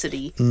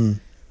density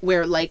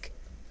where like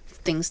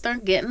things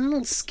start getting a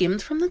little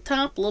skimmed from the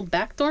top, little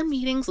backdoor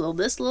meetings, little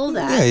this, little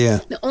that. Yeah.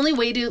 The only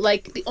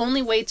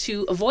way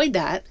to avoid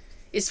that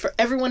is for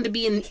everyone to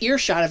be in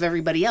earshot of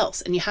everybody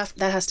else, and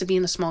that has to be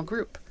in a small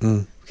group.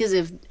 Because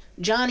if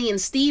Johnny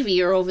and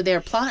Stevie are over there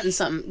plotting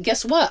something,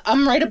 guess what?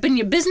 I'm right up in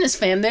your business,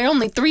 fam. There are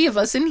only 3 of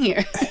us in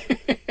here.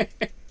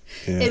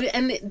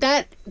 And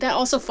that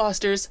also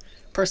fosters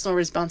personal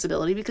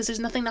responsibility because there's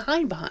nothing to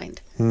hide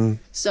behind.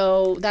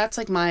 So that's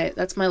like my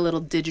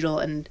little digital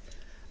and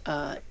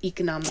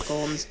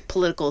economical and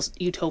political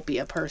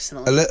utopia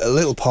personally. A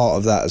little part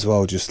of that as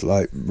well just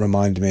like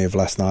reminded me of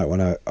last night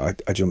when I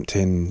jumped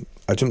in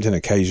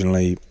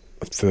occasionally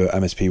for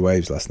MSP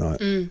Waves last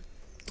night,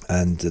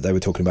 and they were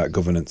talking about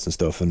governance and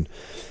stuff, and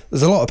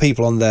there's a lot of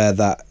people on there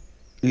that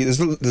there's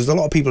a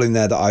lot of people in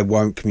there that I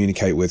won't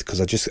communicate with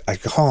because I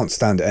can't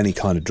stand any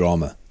kind of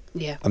drama.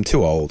 I'm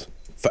too old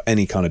for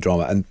any kind of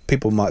drama. And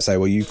people might say,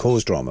 well, you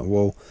cause drama.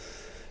 Well,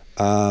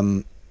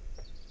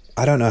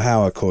 I don't know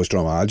how I cause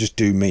drama. I just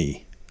do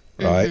me,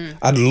 right?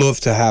 I'd love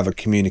to have a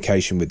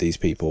communication with these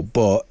people,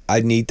 but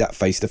I need that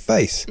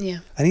face-to-face.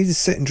 I need to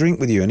sit and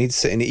drink with you. I need to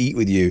sit and eat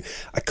with you.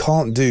 I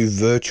can't do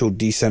virtual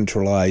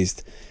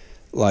decentralized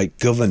like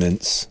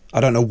governance.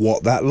 I don't know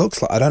what that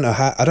looks like. I don't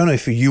know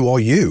if you are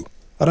you.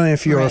 I don't know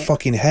if you're a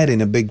fucking head in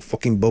a big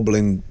fucking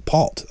bubbling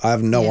pot. I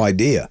have no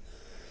idea.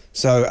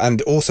 So,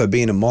 and also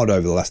being a mod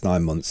over the last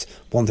 9 months,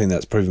 one thing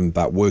that's proven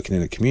about working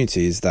in a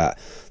community is that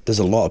there's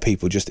a lot of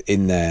people just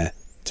in there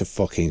to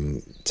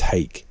fucking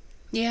take.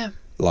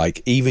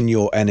 Like even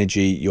your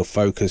energy, your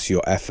focus,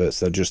 your efforts,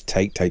 they'll just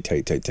take,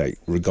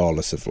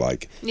 regardless of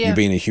like you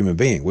being a human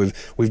being. We've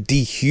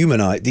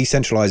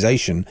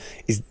decentralization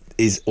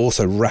is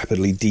also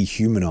rapidly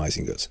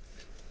dehumanizing us.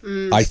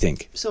 I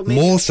think so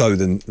more so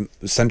than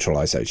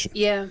centralization.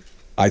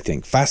 I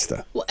think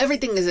faster. Well,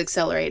 everything is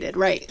accelerated,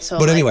 right? So,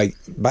 but anyway,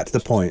 back to the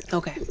point.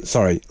 Okay.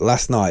 Sorry,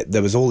 last night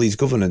there was all these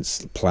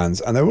governance plans,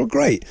 and they were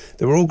great.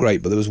 They were all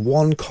great, but there was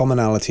one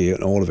commonality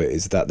in all of it: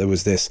 is that there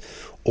was this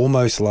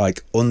almost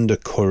like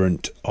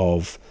undercurrent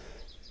of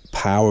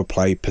power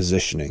play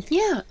positioning.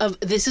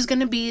 This is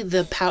going to be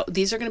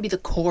these are going to be the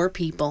core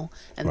people,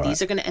 and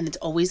these are going to, and it's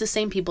always the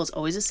same people. It's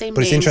always the same.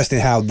 But names. It's interesting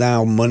how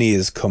now money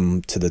has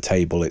come to the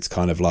table. It's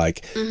kind of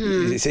like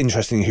it's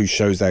interesting who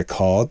shows their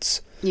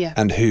cards.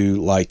 And who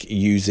like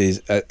uses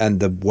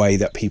and the way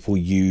that people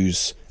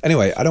use.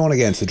 Anyway, I don't want to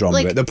get into the drama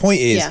of it. The point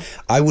is,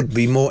 I would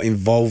be more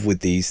involved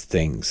with these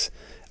things,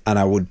 and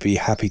I would be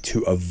happy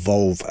to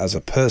evolve as a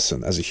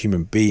person, as a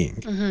human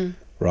being,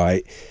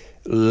 right?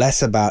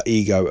 Less about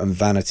ego and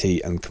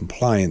vanity and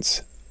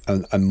compliance,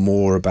 and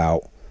more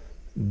about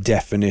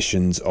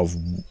definitions of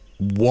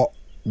what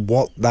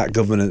that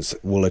governance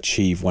will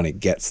achieve when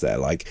it gets there.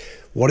 Like,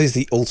 what is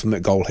the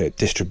ultimate goal here?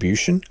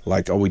 Distribution?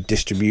 Like, are we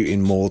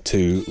distributing more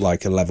to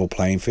like a level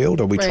playing field?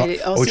 Are we trying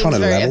to level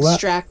that?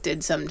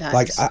 Abstracted sometimes.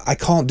 Like, I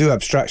can't do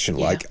abstraction.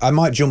 Like, I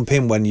might jump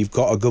in when you've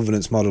got a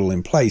governance model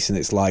in place, and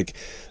it's like,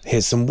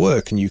 here's some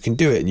work, and you can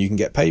do it, and you can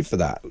get paid for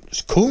that.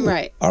 It's cool.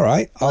 Right. All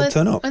right, I'll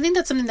turn up. I think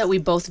that's something that we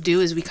both do.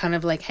 Is we kind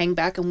of like hang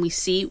back and we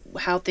see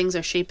how things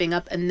are shaping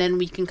up, and then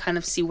we can kind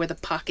of see where the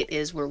pocket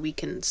is where we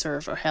can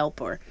serve or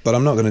help or. But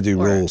I'm not going to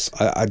do rules.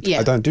 I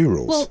don't do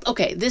rules. Well,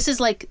 okay. This is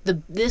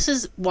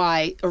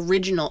why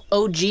original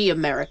OG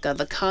America,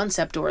 the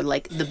concept or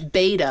like the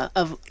beta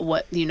of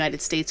what the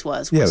United States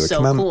was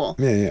so cool.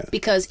 Yeah.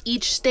 Because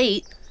each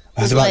state.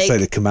 I was about to say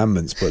the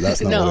commandments, but that's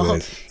not what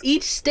it is.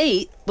 Each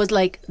state was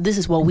like, this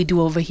is what we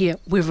do over here.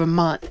 We're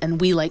Vermont, and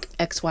we like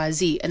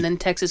XYZ. And then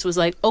Texas was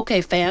like,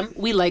 okay, fam,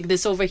 we like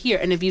this over here.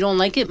 And if you don't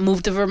like it,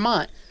 move to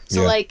Vermont.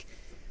 So like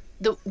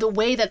the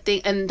way that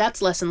and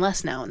that's less and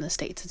less now in the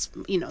States. It's,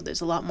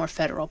 there's a lot more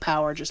federal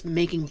power just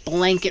making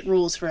blanket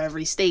rules for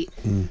every state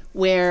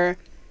where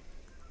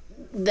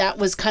that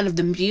was kind of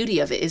the beauty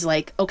of it is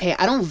like, okay,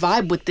 I don't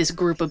vibe with this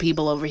group of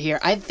people over here.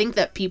 I don't think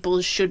that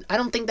people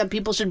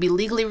should be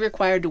legally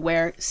required to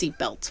wear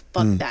seatbelts.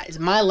 Fuck that. It's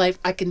my life.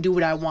 I can do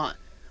what I want.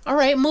 All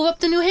right, move up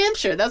to New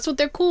Hampshire. That's what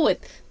they're cool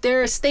with.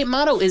 Their state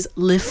motto is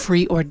live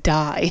free or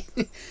die.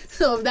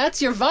 So if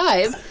that's your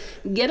vibe,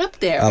 get up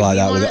there. I like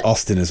that with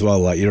Austin as well.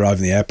 Like, you arrive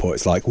in the airport,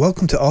 it's like,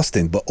 welcome to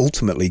Austin, but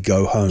ultimately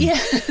go home. Yeah.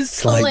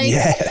 So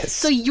yes.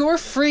 So you're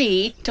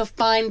free to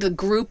find the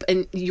group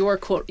and your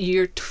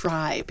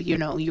tribe,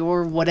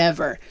 your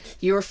whatever.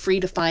 You're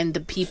free to find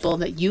the people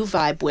that you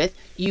vibe with.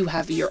 You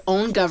have your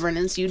own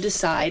governance. You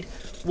decide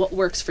what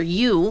works for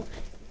you.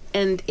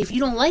 And if you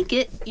don't like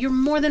it, you're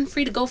more than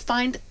free to go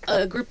find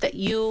a group that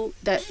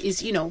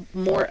is,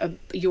 more of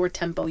your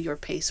tempo, your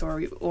pace,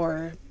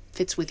 or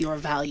fits with your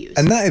values.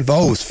 And that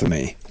evolves for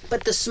me.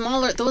 But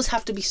those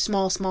have to be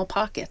small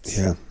pockets.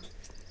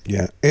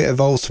 Yeah. It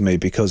evolves for me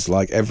because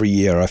like every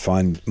year I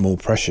find more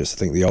precious. I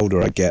think the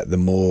older I get, the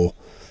more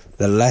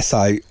the less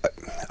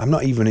I'm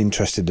not even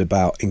interested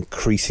about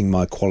increasing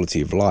my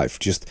quality of life,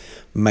 just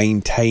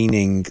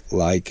maintaining,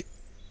 like,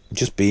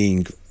 just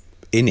being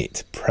in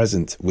it,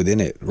 present within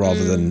it,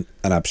 rather than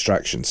an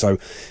abstraction. So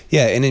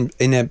yeah,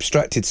 in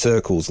abstracted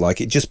circles,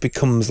 like, it just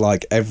becomes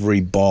like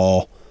every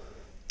bar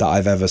that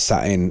I've ever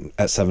sat in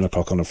at 7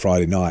 o'clock on a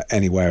Friday night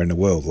anywhere in the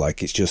world.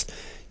 Like, it's just,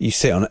 you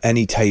sit on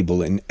any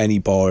table in any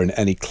bar in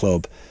any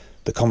club,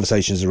 the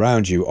conversations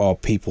around you are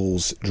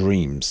people's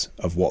dreams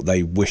of what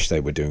they wish they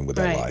were doing with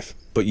their life,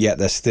 but yet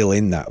they're still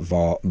in that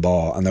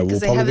bar, and they will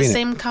probably have the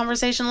same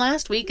conversation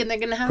last week, and they're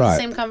going to have the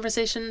same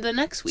conversation the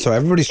next week. So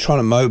everybody's trying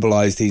to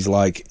mobilize these,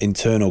 like,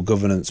 internal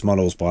governance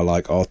models by,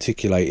 like,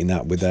 articulating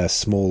that with their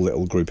small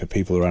little group of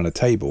people around a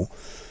table,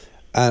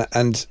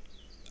 and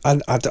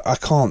I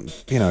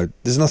can't, you know,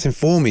 there's nothing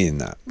for me in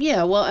that.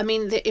 Yeah, well, I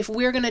mean, if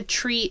we're going to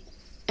treat,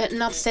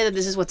 not to say that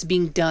this is what's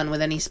being done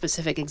with any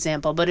specific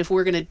example, but if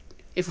we're going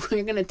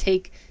to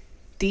take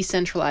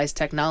decentralized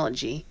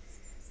technology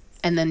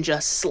and then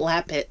just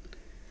slap it,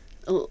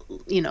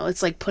 you know,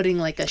 it's like putting,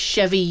 like, a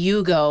Chevy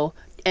Yugo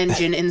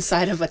engine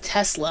inside of a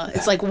Tesla.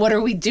 It's like, what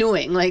are we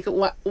doing? Like,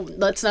 what?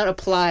 Let's not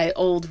apply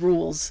old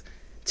rules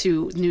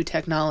to new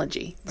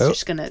technology. It's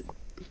just going to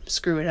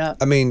screw it up.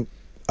 I mean,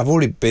 I've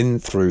already been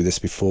through this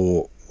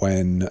before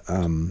when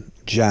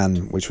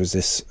Jan, which was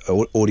this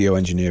audio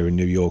engineer in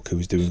New York who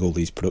was doing all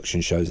these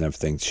production shows and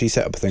everything, she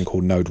set up a thing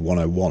called Node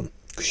 101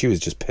 because she was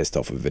just pissed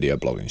off with video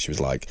blogging. She was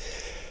like,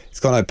 it's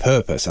got no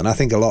purpose. And I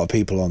think a lot of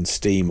people on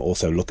Steam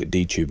also look at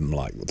DTube and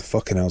like, what the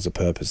fucking hell's the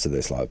purpose to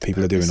this? Like,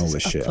 people are doing all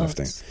this shit and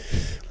everything.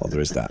 Well,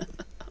 there is that.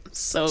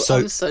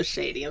 I'm so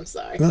shady. I'm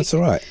sorry. That's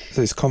all right.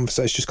 So it's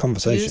just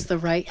conversation. Use the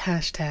right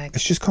hashtag.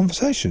 It's just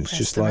conversation. It's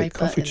just like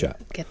coffee chat.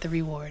 Get the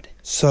reward.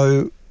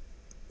 So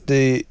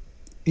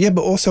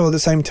but also at the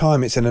same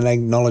time, it's an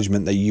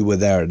acknowledgement that you were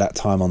there at that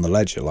time on the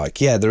ledger.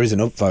 Like, yeah, there is an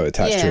upvote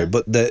attached to it,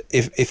 but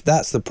if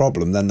that's the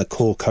problem, then the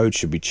core code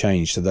should be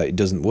changed so that it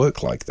doesn't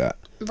work like that.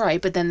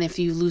 Right, but then if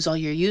you lose all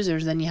your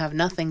users, then you have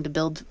nothing to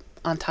build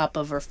on top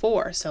of or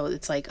for. So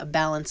it's like a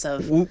balance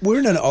of... We're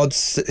in an odd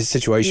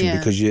situation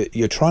because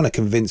you're trying to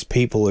convince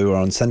people who are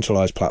on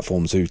centralized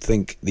platforms who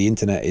think the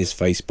internet is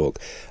Facebook,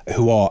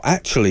 who are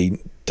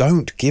actually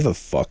don't give a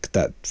fuck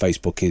that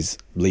Facebook is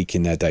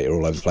leaking their data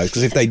all over the place.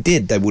 Because if they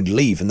did, they would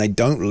leave, and they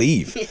don't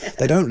leave.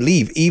 They don't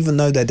leave, even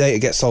though their data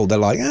gets sold. They're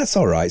like, it's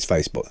all right, it's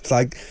Facebook. It's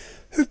like...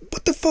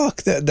 what the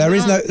fuck? There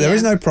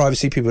is no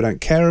privacy. People don't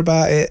care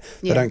about it.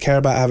 They don't care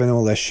about having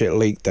all their shit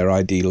leaked, their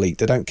ID leaked.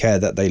 They don't care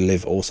that they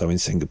live also in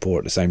Singapore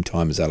at the same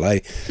time as LA.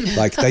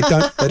 Like, they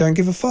don't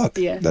give a fuck.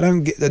 They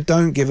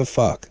don't give a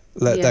fuck.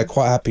 They're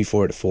quite happy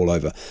for it to fall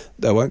over.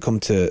 They won't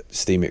come to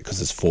Steam it because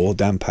there's 4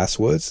 damn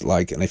passwords.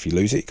 Like, and if you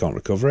lose it, you can't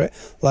recover it.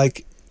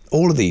 Like,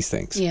 all of these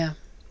things. Yeah.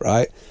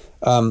 Right.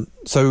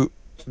 So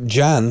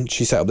Jan,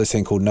 she set up this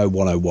thing called Node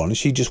 101, and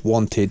she just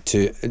wanted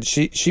to,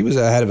 she was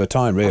ahead of her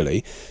time,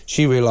 really.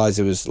 She realized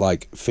there was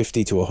like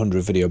 50 to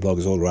 100 video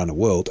bloggers all around the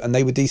world, and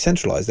they were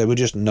decentralized. They were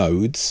just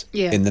nodes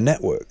in the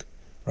network,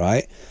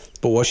 right?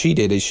 But what she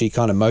did is she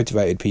kind of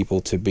motivated people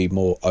to be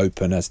more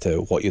open as to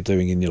what you're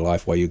doing in your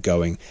life, where you're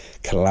going,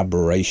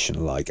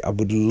 collaboration. Like, I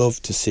would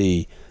love to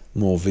see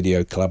more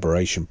video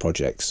collaboration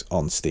projects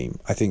on Steam.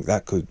 I think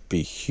that could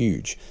be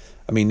huge.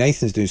 I mean,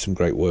 Nathan's doing some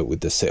great work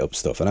with the sit-up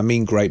stuff, and I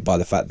mean great by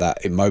the fact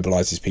that it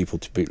mobilizes people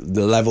to be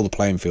level the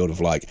playing field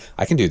of, like,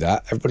 I can do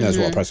that. Everybody knows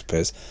what a press up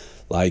is.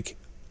 Like,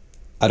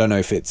 I don't know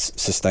if it's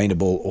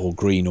sustainable or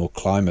green or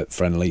climate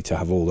friendly to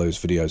have all those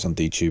videos on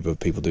DTube of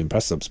people doing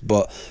press ups,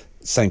 but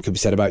same could be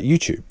said about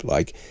YouTube.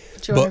 Like,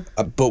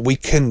 but we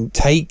can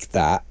take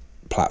that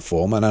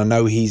platform, and I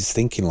know he's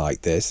thinking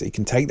like this. He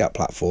can take that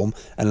platform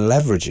and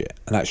leverage it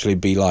and actually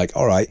be like,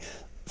 all right,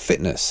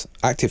 fitness,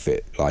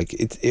 ActiveFit, like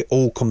it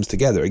all comes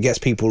together. It gets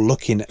people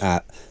looking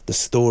at the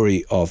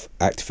story of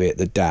ActiveFit,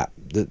 the DApp,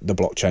 the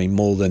blockchain,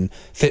 more than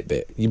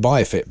Fitbit. You buy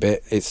a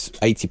Fitbit, it's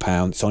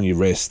 £80, it's on your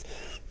wrist,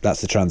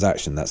 that's the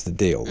transaction, that's the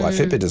deal. Like,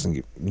 Fitbit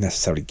doesn't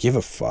necessarily give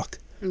a fuck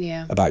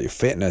about your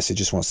fitness, it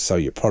just wants to sell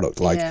your product.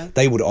 Like,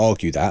 they would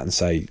argue that and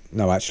say,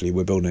 no, actually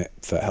we're building it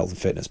for health and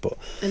fitness.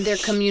 And their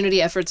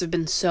community efforts have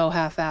been so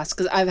half-assed,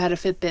 because I've had a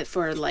Fitbit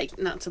for, like,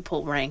 not to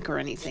pull rank or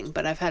anything,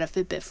 but I've had a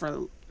Fitbit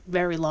for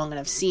very long, and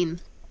I've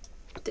seen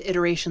the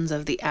iterations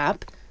of the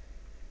app,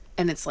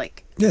 and it's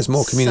like there's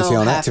more community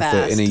on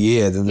ActiveFit in a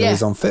year than there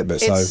is on Fitbit.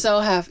 So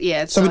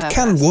it's so it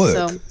can work.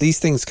 So, these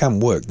things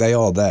can work. They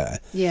are there.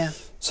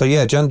 So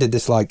Jan did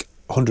this like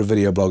 100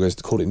 video bloggers,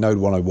 called it Node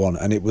 101,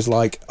 and it was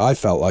like, I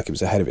felt like it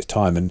was ahead of its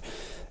time. And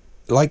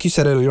like you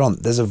said earlier on,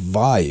 there's a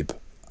vibe.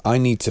 I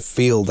need to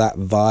feel that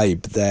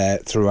vibe there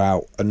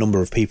throughout a number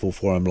of people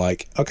for I'm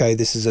like, okay,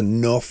 this is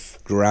enough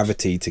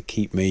gravity to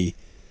keep me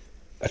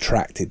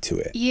attracted to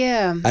it.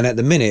 And at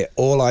the minute,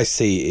 all I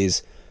see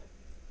is,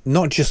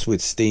 not just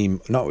with Steam,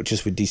 not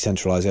just with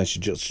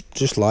decentralization,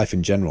 just life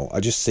in general.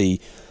 I just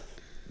see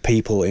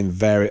people in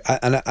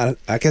and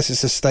I guess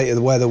it's a state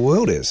of where the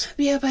world is.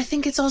 Yeah, but I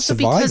think it's also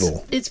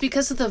survival.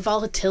 because of the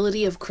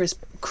volatility of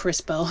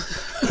Crispo.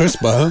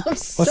 Crispo?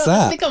 What's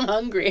that? I think I'm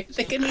hungry. I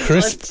think I need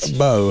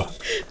Crispo.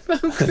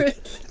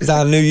 Is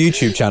that a new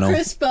YouTube channel?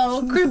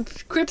 Crispo.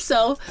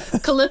 Cripso.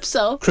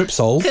 Calypso.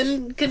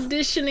 Cripsol.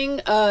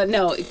 Conditioning.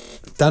 No.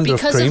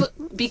 Dandruff cream.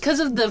 Because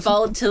of the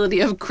volatility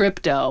of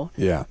crypto.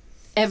 Yeah.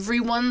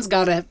 Everyone's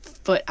got a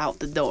foot out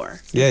the door.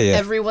 Yeah.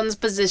 Everyone's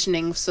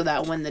positioning so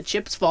that when the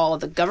chips fall,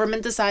 the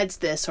government decides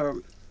this,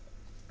 or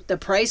the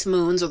price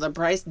moons, or the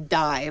price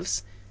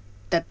dives,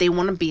 that they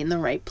want to be in the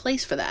right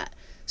place for that.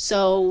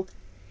 So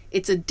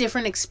it's a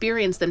different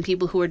experience than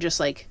people who are just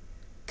like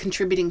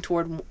contributing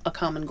toward a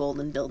common goal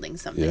and building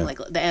something. Yeah. Like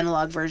the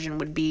analog version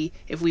would be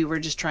if we were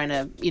just trying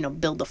to,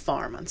 build a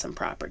farm on some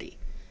property.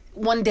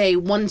 One day,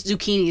 one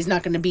zucchini is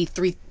not going to be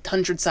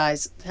 300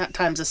 times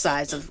the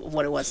size of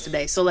what it was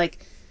today. So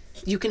like,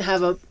 you can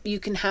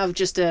have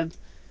just a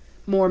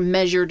more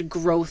measured,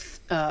 growth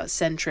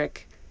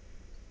centric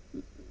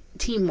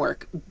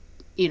teamwork,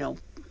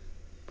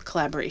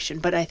 collaboration.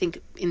 But I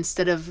think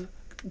instead of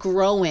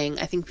growing,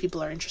 I think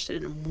people are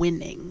interested in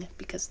winning,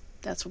 because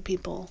that's what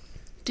people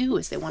do,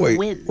 is they want to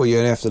win. Well, you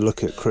only have to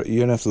look at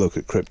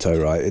crypto,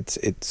 right?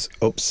 It's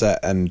upset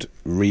and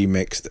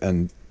remixed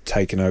and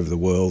taken over the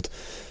world.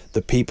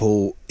 The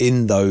people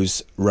in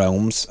those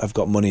realms have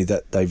got money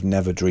that they've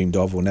never dreamed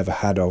of or never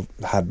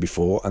had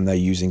before, and they're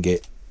using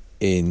it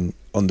in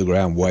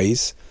underground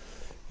ways.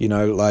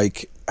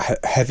 Like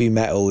heavy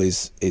metal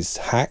is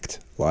hacked,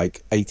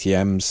 like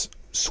ATMs,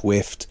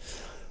 Swift,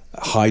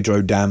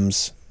 hydro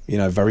dams.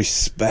 Very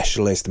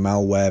specialist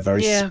malware,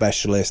 very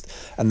specialist,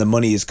 and the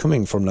money is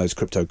coming from those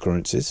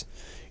cryptocurrencies.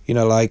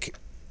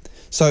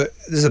 So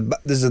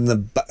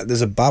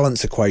there's a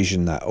balance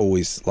equation that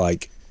always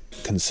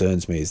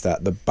concerns me, is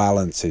that the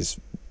balance is,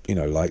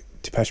 like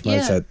Depeche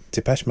Mode said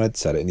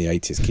it in the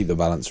 80s, keep the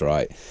balance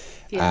right.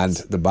 Yes. And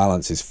the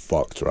balance is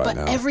fucked now.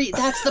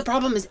 That's the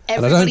problem, is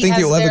everybody and I don't think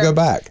it will ever go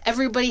back.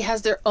 Everybody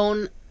has their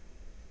own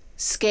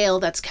scale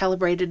that's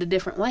calibrated a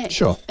different way.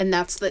 Sure. And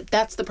that's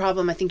the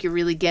problem I think you're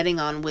really getting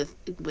on with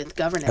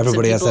governance.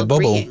 Everybody has their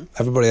bubble.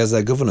 Everybody has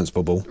their governance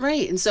bubble.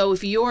 Right. And so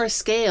if your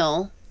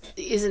scale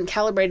isn't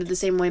calibrated the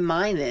same way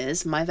mine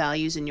is, my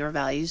values and your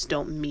values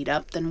don't meet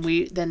up, then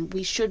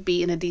we should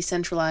be in a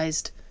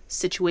decentralized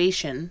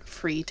situation,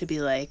 free to be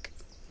like,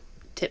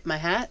 tip my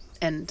hat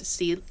and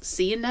see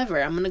you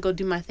never. I'm gonna go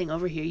do my thing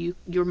over here.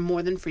 You're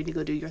more than free to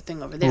go do your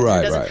thing over there.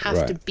 Right, there doesn't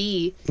have to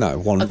be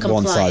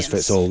one size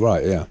fits all.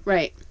 Right, yeah.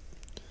 Right.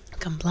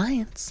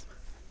 Compliance.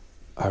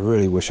 I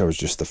really wish I was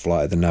just the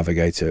flight of the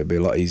navigator. It'd be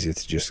a lot easier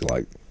to just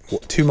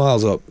 2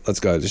 miles up, let's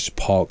go, just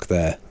park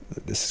there.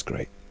 This is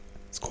great.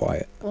 It's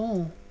quiet.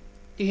 Oh,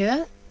 you hear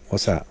that?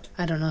 What's that?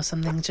 I don't know.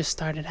 Something just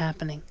started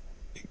happening.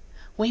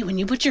 Wait, when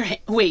you put your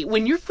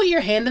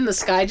hand in the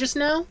sky just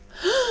now?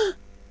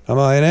 Am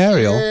I an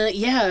aerial?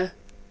 Yeah.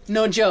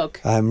 No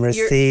joke. I'm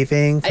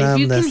receiving from the sky. If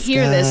you can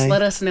hear this,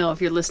 let us know if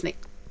you're listening.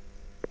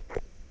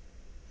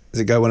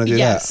 Does it go when I do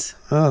that?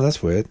 Oh,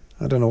 that's weird.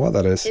 I don't know what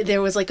that is.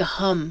 There was like a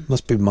hum.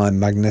 Must be my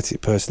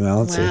magnetic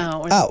personality.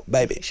 Wow. Oh,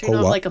 baby. You sure you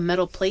don't have like a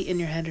metal plate in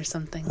your head or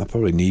something? I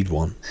probably need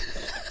one.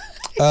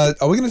 Are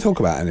we going to talk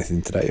about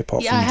anything today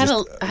apart from I had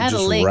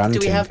a link. Ranting?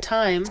 Do we have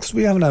time? Because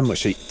we haven't had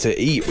much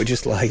to eat. We're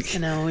just like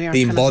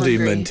the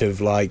embodiment of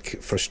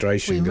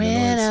frustration. We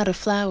ran out of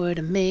flour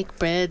to make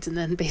breads, and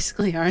then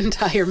basically our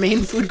entire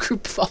main food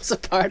group falls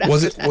apart.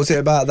 Was it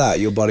about that?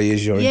 Your body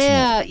is your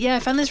internet? Yeah. I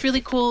found this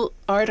really cool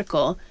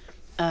article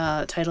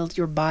titled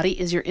 "Your Body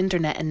is Your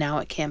Internet, and Now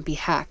It Can't Be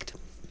Hacked."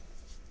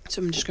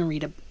 So I'm just going to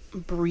read a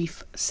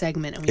brief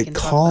segment, and we can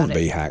talk about it. It can't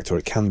be hacked, or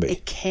it can be.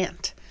 It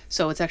can't.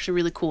 So it's actually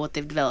really cool what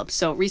they've developed.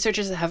 So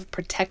researchers have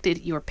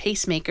protected your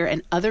pacemaker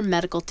and other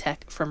medical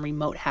tech from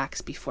remote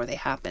hacks before they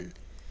happen.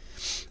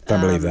 Don't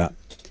believe that.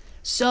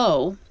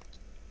 So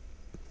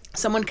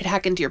someone could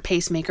hack into your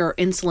pacemaker or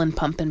insulin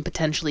pump and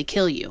potentially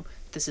kill you.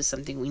 This is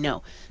something we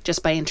know,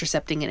 just by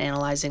intercepting and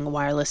analyzing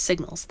wireless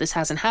signals. This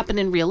hasn't happened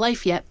in real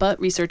life yet, but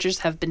researchers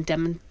have been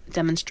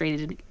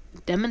demonstrating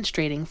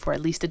for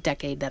at least a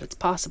decade that it's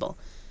possible.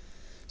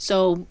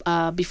 So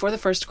before the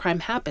first crime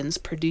happens,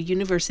 Purdue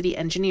University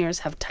engineers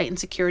have tightened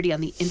security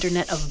on the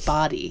Internet of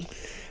Body.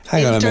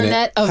 Hang on a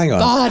minute. Hang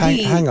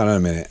on a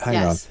minute. Hang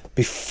on.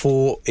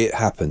 Before it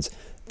happens,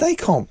 they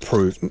can't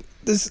prove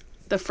there's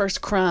the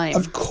first crime.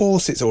 Of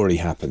course, it's already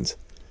happened.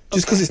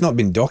 Just because it's not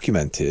been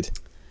documented.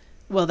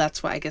 Well,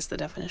 that's why I guess the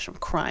definition of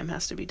crime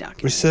has to be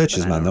documented.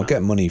 Researchers, man, they'll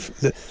get money.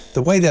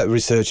 The way that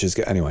researchers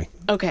get anyway.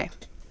 Okay.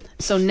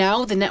 So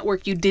now the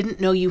network you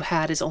didn't know you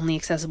had is only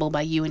accessible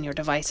by you and your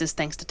devices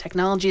thanks to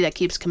technology that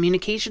keeps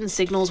communication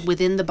signals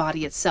within the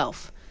body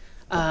itself.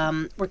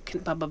 So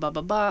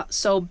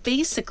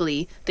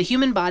basically, the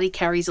human body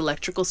carries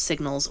electrical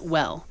signals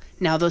well.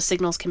 Now those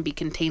signals can be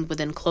contained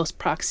within close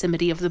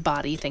proximity of the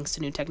body thanks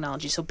to new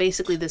technology. So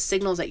basically the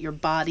signals that your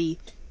body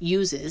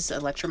uses,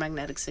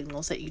 electromagnetic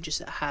signals that you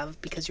just have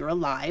because you're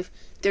alive,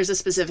 there's a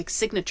specific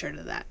signature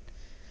to that.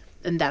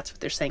 And that's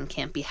what they're saying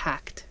can't be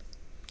hacked.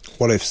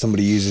 What if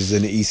somebody uses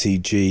an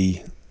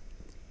ECG,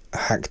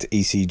 hacked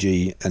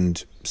ECG,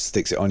 and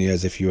sticks it on you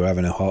as if you were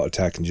having a heart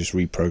attack and just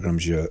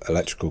reprograms your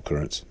electrical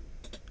currents?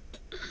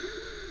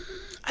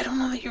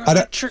 But your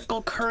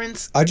electrical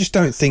currents... I just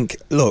don't think...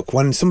 Look,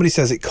 when somebody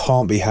says it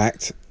can't be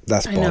hacked,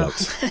 that's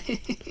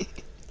bollocks.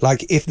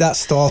 Like, if that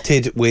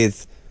started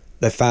with...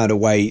 They found a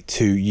way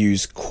to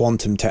use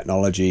quantum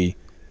technology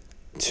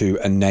to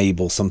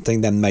enable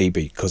something, then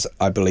maybe, because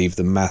I believe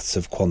the maths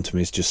of quantum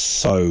is just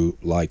so,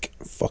 like,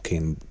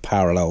 fucking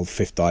parallel,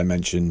 fifth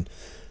dimension,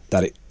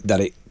 that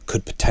it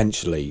could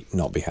potentially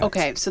not be hacked.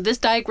 Okay, so this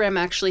diagram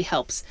actually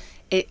helps.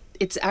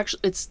 It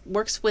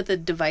works with a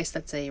device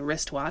that's a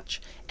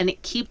wristwatch, and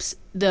it keeps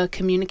the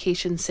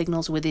communication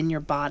signals within your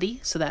body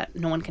so that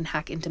no one can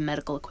hack into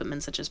medical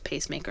equipment such as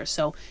pacemakers.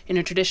 So in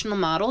a traditional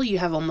model, you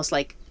have almost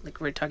like we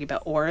were talking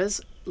about auras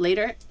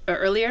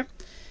earlier.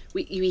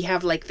 We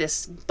have like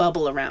this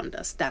bubble around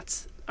us.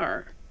 That's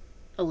our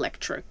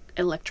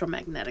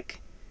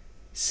electromagnetic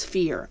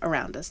sphere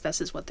around us. This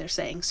is what they're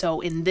saying.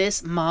 So in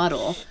this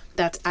model,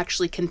 that's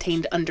actually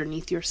contained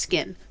underneath your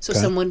skin. So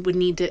someone would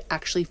need to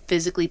actually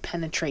physically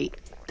penetrate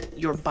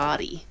your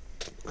body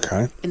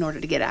in order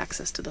to get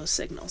access to those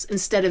signals,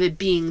 instead of it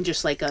being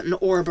just like an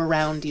orb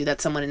around you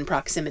that someone in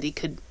proximity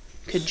could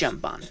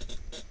jump on.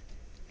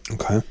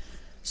 Okay.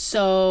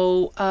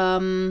 So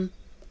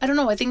I don't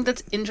know. I think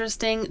that's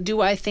interesting. Do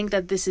I think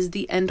that this is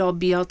the end-all,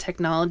 be-all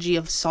technology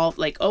of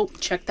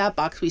check that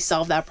box, we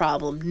solved that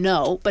problem?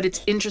 No, but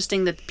it's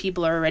interesting that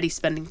people are already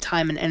spending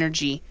time and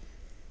energy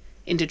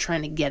into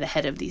trying to get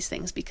ahead of these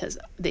things because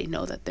they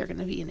know that they're going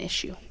to be an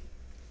issue.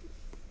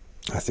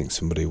 I think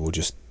somebody will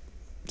just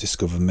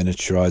discover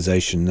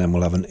miniaturization, and then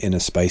we'll have an inner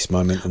space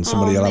moment, and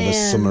somebody will have a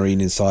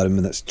submarine inside them,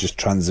 and that's just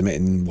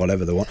transmitting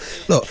whatever they want.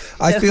 Look,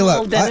 I feel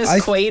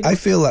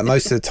that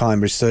most of the time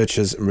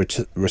researchers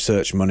and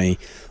research money,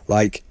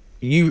 like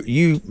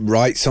you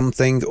write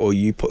something or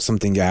you put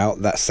something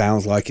out that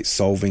sounds like it's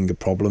solving a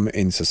problem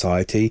in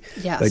society.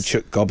 Yes. They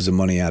chuck gobs of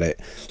money at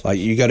it. Like,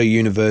 you go to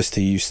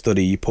university, you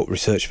study, you put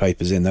research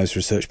papers in. Those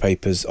research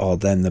papers are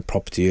then the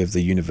property of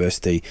the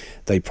university.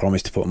 They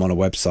promise to put them on a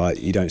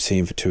website. You don't see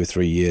them for 2 or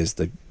 3 years.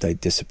 They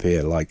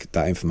disappear. Like,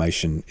 that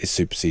information is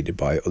superseded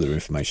by other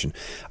information.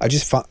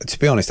 To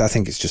be honest, I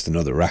think it's just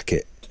another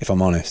racket, if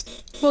I'm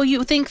honest. Well,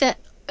 you think that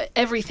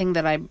everything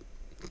that I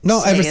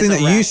Not everything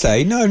that you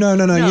say. No.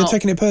 You're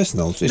taking it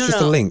personal. It's just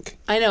a link.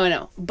 I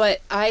know.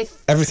 But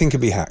everything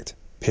could be hacked.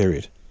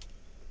 Period.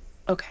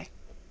 Okay.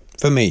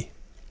 For me.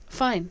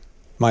 Fine.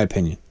 My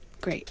opinion.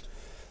 Great.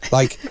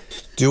 Like,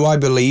 do I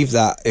believe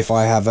that if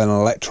I have an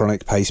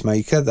electronic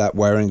pacemaker, that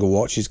wearing a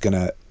watch is going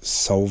to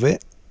solve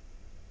it?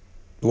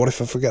 What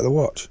if I forget the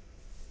watch?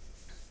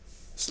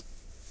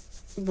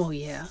 Well,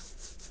 yeah.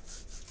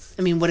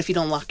 I mean, what if you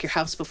don't lock your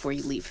house before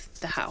you leave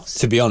the house?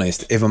 To be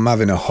honest, if I'm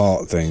having a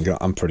heart thing,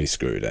 I'm pretty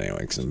screwed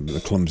anyway, because I'm the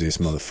clumsiest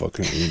motherfucker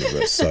in the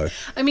universe. So,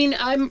 I mean,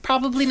 I'm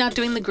probably not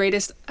doing the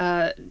greatest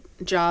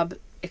job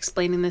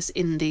explaining this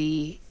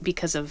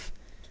because of,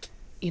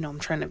 I'm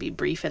trying to be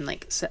brief and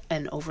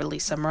and overly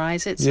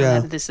summarize it so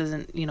that this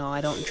isn't,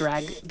 I don't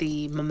drag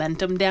the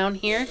momentum down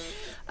here.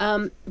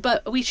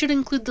 But we should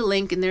include the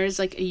link, and there's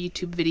like a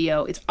YouTube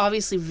video. It's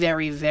obviously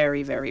very,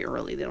 very, very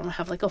early. They don't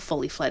have like a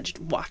fully fledged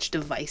watch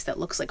device that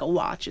looks like a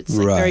watch. It's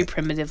like very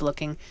primitive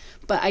looking.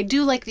 But I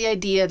do like the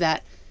idea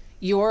that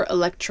your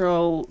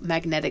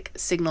electromagnetic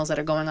signals that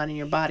are going on in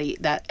your body,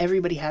 that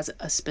everybody has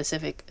a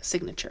specific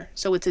signature.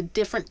 So it's a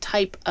different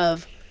type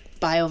of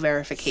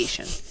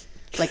bioverification.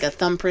 Like a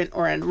thumbprint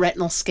or a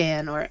retinal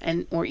scan or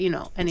any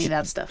of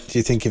that stuff. Do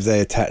you think if they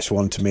attached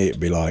one to me, it'd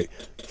be like,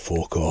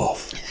 fuck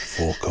off,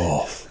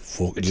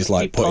 just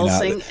like putting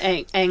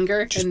out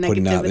anger, just and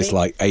putting negativity. Out this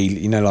like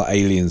like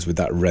aliens with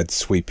that red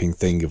sweeping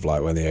thing of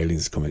like when the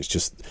aliens come, it's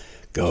just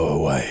go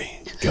away.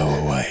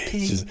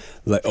 It's just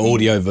like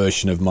audio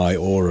version of my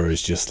aura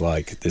is just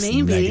like this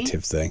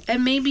negative thing.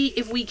 And maybe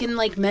if we can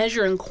like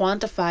measure and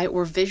quantify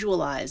or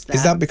visualize that.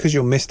 Is that because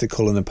you're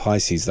mystical and a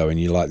Pisces though, and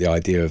you like the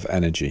idea of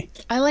energy?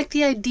 I like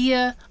the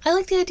idea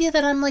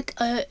that I'm like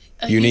a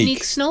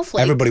unique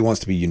snowflake. Everybody wants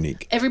to be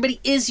unique. Everybody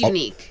is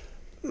unique.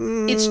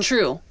 It's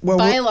true. Well,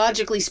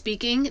 biologically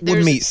speaking,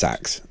 we're meat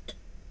sacks.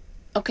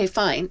 Okay,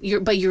 fine.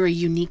 You're a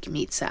unique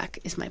meat sack,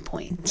 is my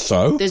point.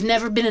 So? There's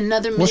never been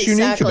another meat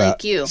sack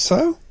like you.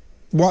 So?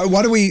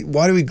 Why do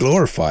we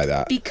glorify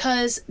that?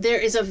 Because there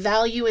is a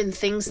value in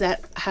things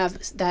that have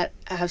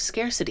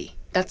scarcity.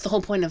 That's the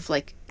whole point of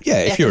like. Yeah,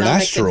 if you're an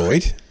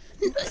asteroid.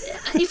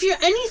 If you're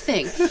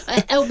anything,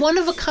 a one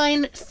of a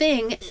kind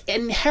thing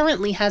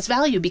inherently has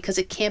value because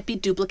it can't be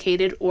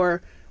duplicated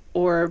or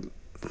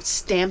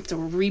stamped or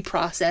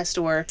reprocessed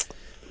or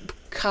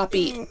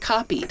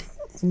copied.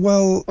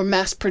 Well, or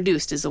mass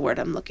produced is the word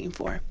I'm looking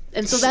for.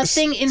 And so that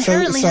thing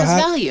inherently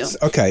has value.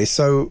 Okay,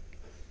 so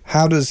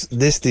how does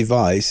this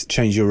device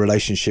change your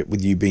relationship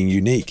with you being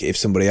unique if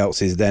somebody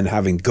else is then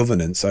having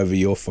governance over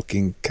your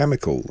fucking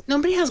chemical?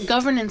 Nobody has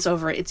governance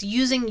over it. It's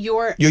using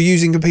You're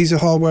using a piece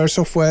of hardware or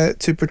software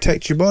to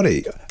protect your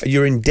body.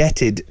 You're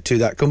indebted to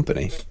that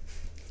company.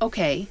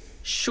 Okay,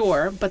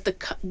 sure, but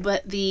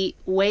the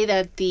way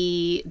that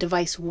the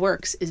device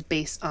works is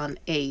based on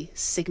a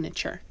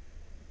signature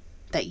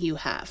that you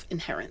have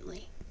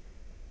inherently,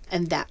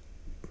 and that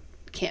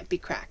can't be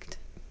cracked.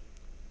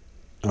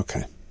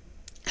 Okay.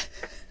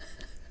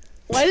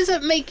 Why does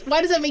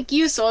that make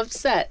you so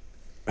upset?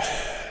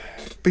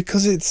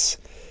 Because it's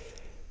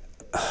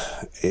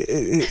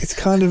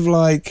kind of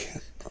like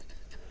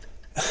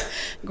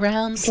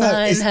ground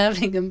sign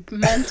having a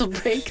mental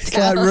breakdown. It's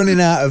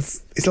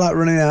like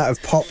running out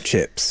of pop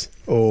chips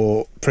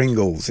or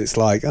Pringles. It's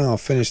like, oh, I'll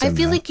finish them. I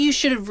feel now. like you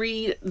should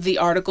read the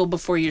article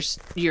before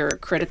you're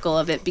critical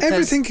of it, because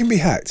everything can be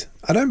hacked.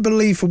 I don't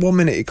believe for 1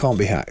 minute it can't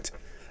be hacked.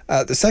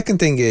 The second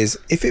thing is,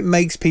 if it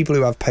makes people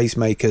who have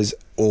pacemakers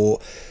or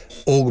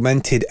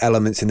augmented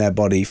elements in their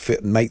body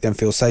make them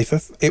feel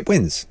safer, it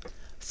wins.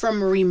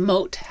 From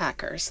remote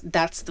hackers,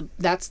 that's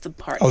the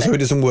part. Oh, so it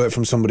doesn't work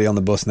from somebody on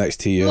the bus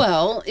next to you?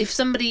 Well, if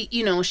somebody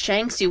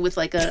shanks you with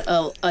like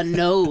a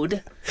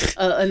node,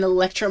 an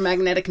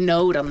electromagnetic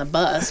node on the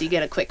bus, you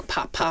get a quick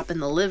pop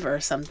in the liver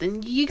or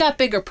something. You got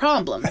bigger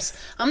problems.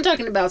 I'm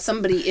talking about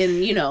somebody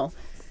in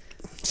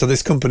So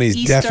this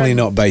company's definitely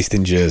not based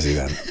in Jersey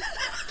then.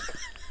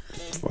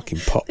 Fucking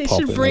pop They in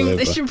should the bring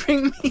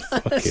me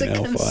on as a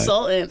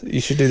consultant. You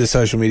should do the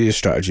social media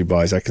strategy,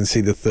 boys. I can see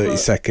the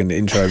 30-second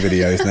intro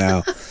videos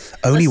now.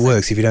 Only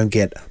works if you don't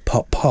get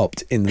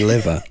popped in the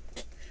liver.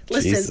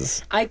 Listen,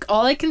 Jesus.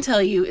 all I can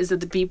tell you is that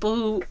the people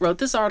who wrote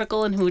this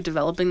article and who are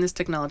developing this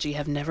technology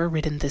have never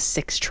ridden the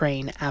 6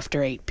 train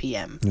after 8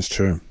 p.m. That's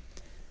true.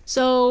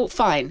 So,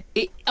 fine.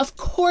 Of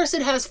course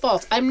it has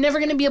faults. I'm never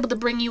going to be able to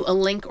bring you a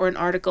link or an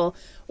article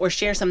or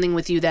share something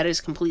with you that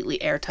is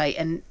completely airtight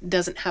and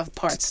doesn't have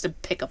parts to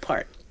pick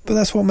apart. But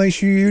that's what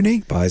makes you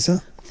unique,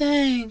 Biza.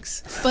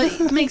 Thanks. But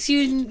it makes you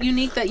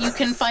unique that you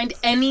can find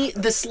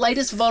the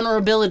slightest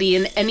vulnerability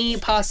in any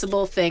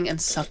possible thing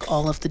and suck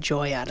all of the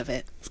joy out of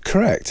it.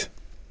 Correct.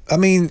 I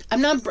mean,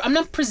 I'm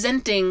not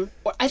presenting,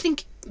 or I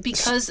think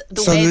because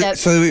so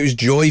it was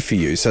joy for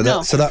you.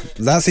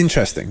 That's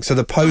interesting. So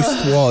the post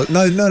was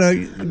no.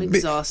 I'm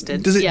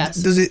exhausted. Does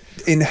it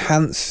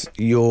enhance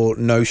your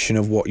notion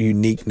of what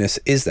uniqueness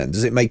is then?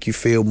 Does it make you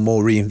feel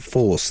more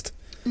reinforced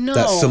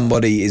that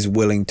somebody is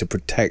willing to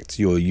protect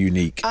your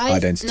unique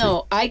identity?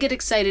 No, I get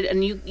excited,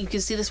 and you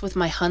can see this with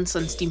my hunts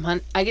on Steam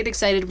Hunt. I get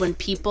excited when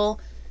people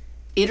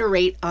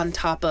iterate on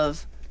top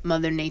of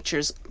Mother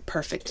Nature's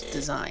perfect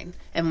design,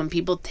 and when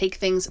people take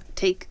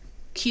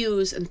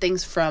cues and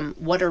things from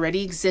what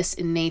already exists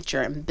in nature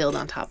and build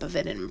on top of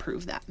it and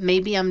improve that.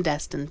 Maybe I'm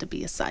destined to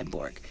be a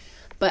cyborg.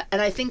 But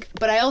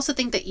I also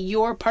think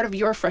that part of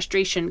your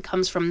frustration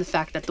comes from the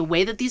fact that the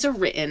way that these are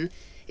written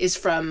is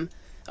from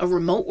a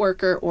remote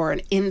worker or an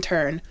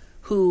intern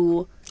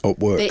who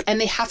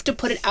they have to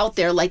put it out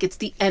there like it's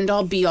the end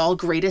all be all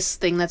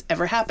greatest thing that's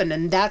ever happened,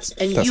 and that's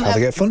how they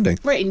get funding,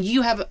 right? And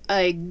you have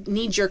a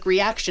knee jerk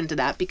reaction to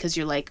that because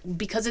you're like,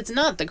 because it's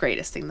not the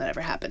greatest thing that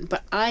ever happened.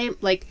 But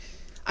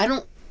I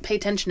don't pay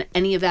attention to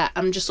any of that.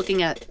 I'm just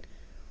looking at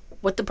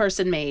what the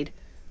person made,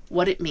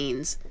 what it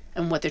means,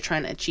 and what they're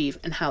trying to achieve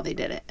and how they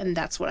did it. And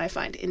that's what I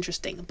find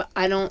interesting. But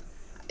I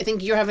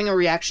think you're having a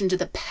reaction to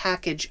the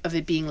package of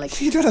it being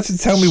like, you don't have to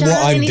tell me what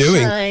I'm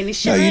doing.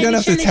 No, you don't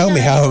have to tell me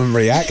how I'm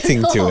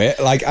reacting to it.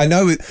 Like, I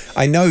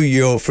know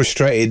you're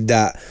frustrated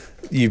that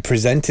you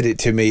presented it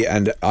to me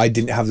and I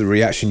didn't have the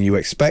reaction you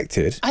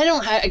expected. I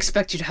don't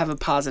expect you to have a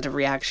positive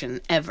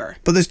reaction ever.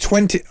 But there's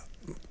 20...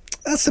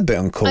 That's a bit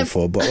uncalled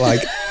for, but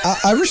like,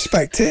 I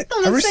respect it.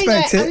 I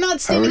respect it. I'm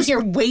not standing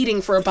here waiting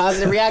for a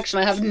positive reaction.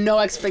 I have no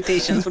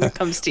expectations when it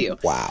comes to you.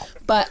 Wow.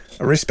 But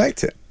I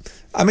respect it.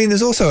 I mean,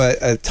 there's also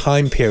a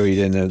time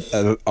period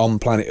on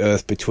planet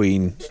Earth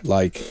between,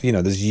 like,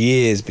 there's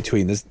years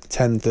between, there's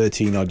 10,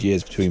 13 odd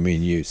years between me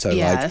and you. So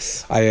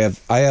yes. Like,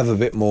 I have a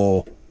bit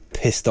more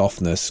pissed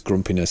offness,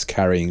 grumpiness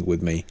carrying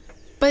with me.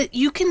 But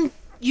you can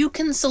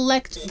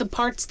select the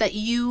parts that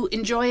you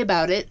enjoy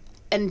about it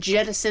and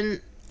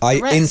jettison. I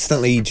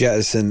instantly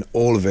jettison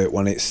all of it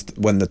when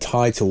the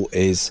title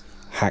is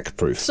hack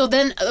proof. So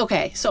then,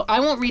 okay, so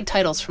I won't read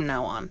titles from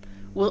now on.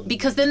 Well,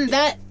 because then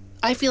that,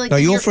 I feel like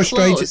you're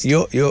frustrated. Closed,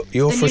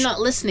 you're not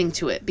listening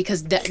to it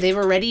because they've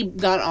already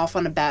gone off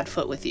on a bad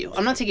foot with you.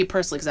 I'm not taking it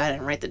personally because I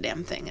didn't write the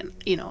damn thing,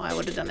 and I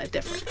would have done it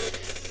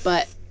different.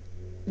 But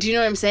do you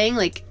know what I'm saying?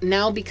 Like,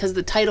 now because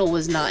the title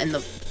was not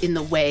in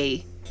the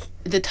way,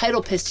 the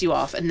title pissed you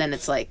off, and then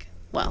it's like,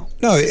 well,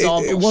 no,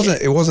 it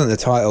wasn't. It wasn't the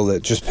title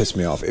that just pissed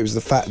me off. It was the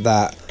fact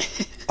that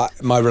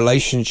my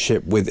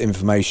relationship with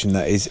information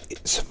that is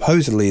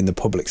supposedly in the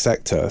public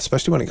sector,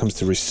 especially when it comes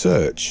to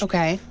research.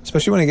 Okay.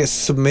 Especially when it gets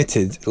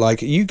submitted,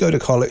 like you go to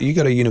college, you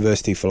go to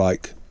university for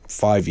like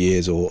 5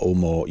 years or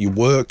more. You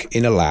work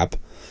in a lab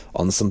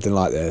on something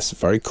like this,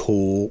 very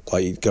cool.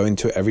 Like, you go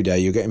into it every day.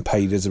 You're getting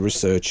paid as a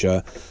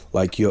researcher.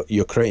 Like, you're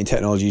creating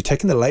technology. You're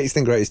taking the latest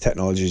and greatest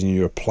technologies and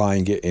you're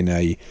applying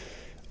it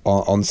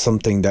on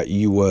something that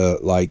you were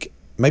like,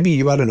 maybe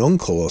you had an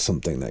uncle or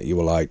something that you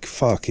were like,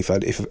 fuck,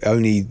 if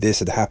only this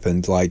had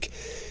happened, like,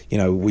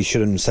 we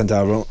should have sent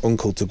our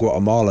uncle to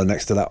Guatemala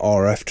next to that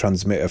RF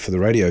transmitter for the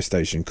radio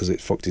station because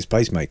it fucked his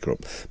pacemaker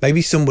up.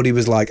 Maybe somebody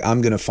was like,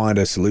 I'm going to find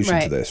a solution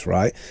to this,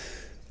 right?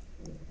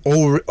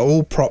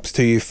 All props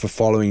to you for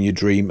following your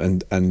dream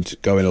and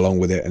going along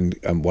with it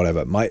and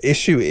whatever. My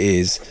issue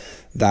is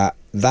that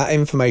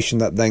information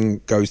that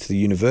then goes to the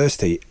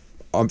university,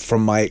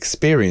 from my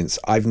experience,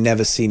 I've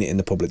never seen it in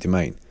the public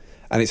domain.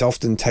 And it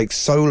often takes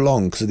so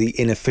long because of the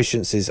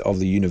inefficiencies of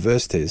the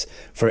universities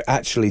for it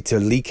actually to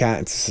leak out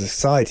into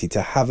society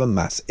to have a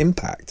mass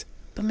impact.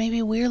 But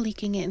maybe we're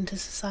leaking it into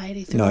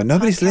society through No,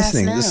 nobody's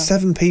listening. Now. There's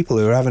 7 people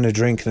who are having a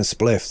drink and a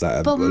spliff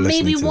that are listening. But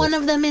maybe one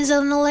of them is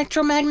an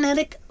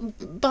electromagnetic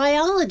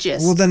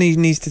biologist. Well, then he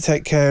needs to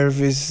take care of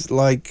his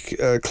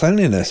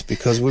cleanliness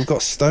because we've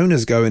got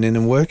stoners going in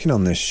and working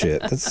on this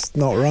shit. That's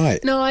not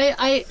right. No,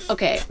 I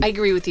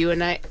agree with you,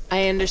 and I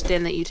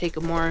understand that you take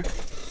a more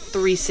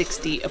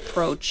 360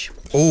 approach.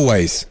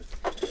 Always.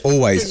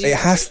 It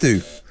has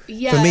to.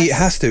 Yes. For me, it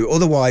has to.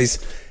 Otherwise,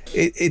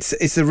 it's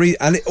the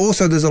and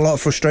also there's a lot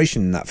of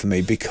frustration in that for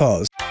me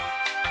because.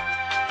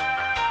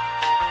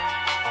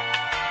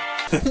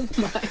 Oh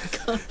my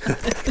god!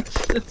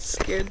 That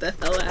scared the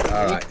hell out of me.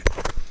 All right,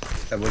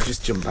 then we'll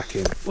just jump back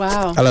in.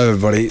 Wow. Hello,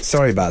 everybody.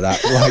 Sorry about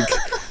that.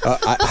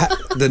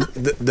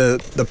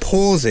 The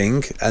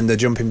pausing and the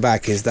jumping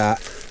back is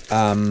that.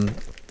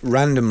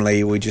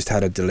 Randomly we just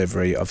had a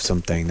delivery of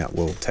something that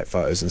will take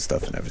photos and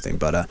stuff and everything,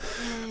 but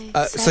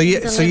for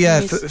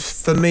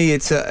me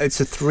it's a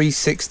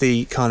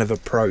 360 kind of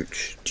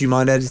approach. Do you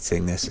mind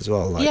editing this as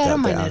well? I don't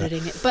mind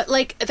editing it, but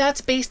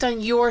that's based on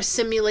your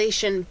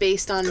simulation,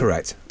 based on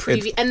correct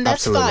previous, and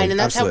that's fine, and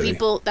that's how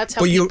people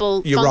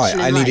you're right.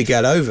 I need to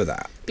get over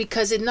that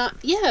because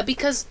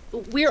because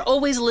we're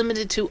always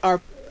limited to our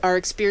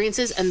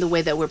experiences and the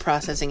way that we're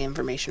processing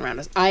information around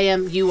us.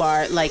 You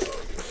are,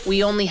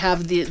 we only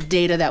have the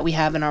data that we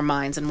have in our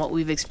minds and what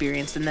we've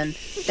experienced, and then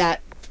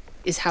that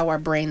is how our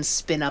brains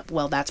spin up,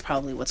 well, that's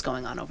probably what's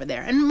going on over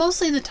there. And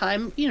most of the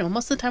time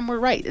we're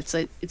right. It's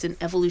an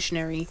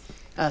evolutionary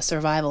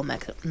survival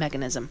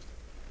mechanism.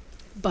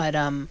 But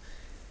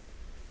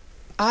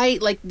I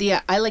like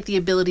the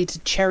ability to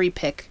cherry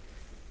pick.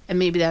 And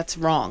maybe that's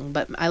wrong,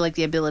 but I like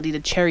the ability to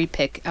cherry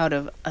pick out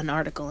of an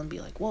article and be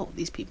like, whoa,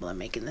 these people are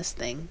making this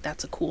thing.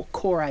 That's a cool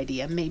core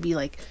idea. Maybe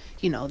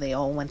they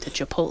all went to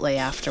Chipotle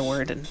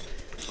afterward and,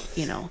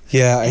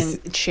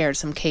 shared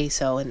some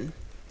queso and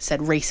said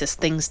racist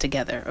things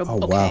together.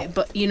 Oh, okay,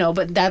 wow.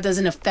 But that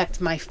doesn't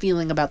affect my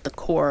feeling about the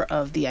core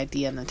of the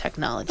idea and the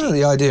technology. No,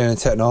 the idea and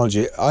the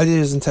technology.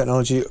 Ideas and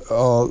technology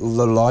are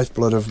the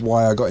lifeblood of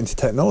why I got into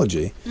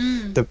technology.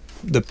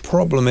 The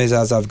problem is,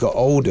 as I've got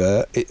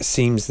older, it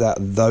seems that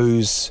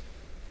those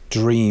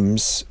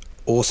dreams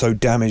also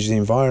damage the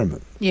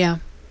environment. Yeah.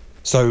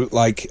 So,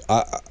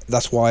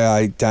 that's why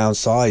I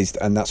downsized,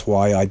 and that's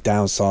why I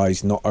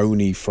downsized not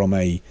only from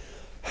a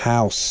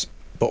house,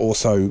 but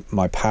also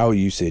my power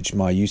usage,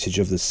 my usage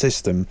of the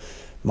system,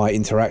 my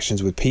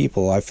interactions with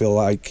people. I feel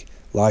like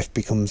life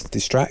becomes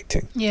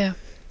distracting. Yeah.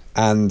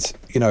 And,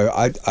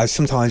 I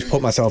sometimes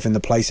put myself in the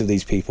place of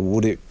these people.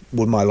 Would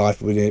my life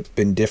have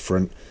been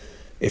different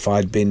if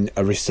I'd been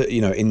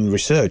in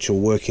research or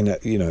working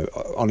at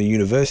on a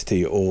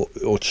university or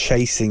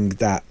chasing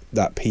that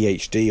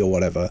PhD or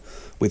whatever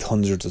with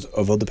hundreds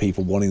of other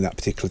people wanting that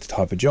particular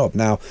type of job.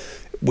 Now,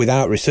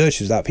 without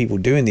researchers, without people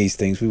doing these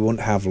things, we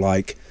wouldn't have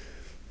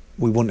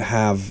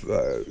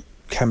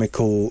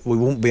chemical. We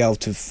won't be able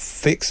to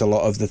fix a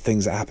lot of the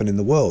things that happen in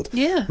the world.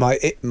 Yeah. My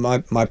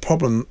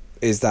problem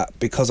is that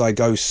because I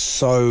go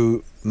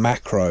so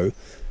macro.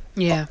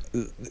 Yeah.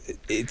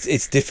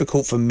 It's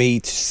difficult for me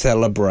to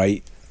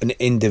celebrate an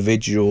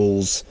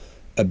individual's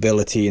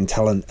ability and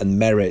talent and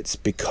merits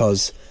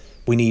because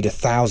we need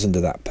 1,000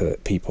 of that per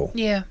people.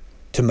 Yeah.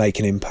 To make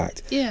an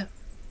impact. Yeah.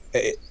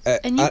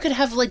 And you could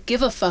have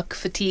give a fuck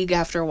fatigue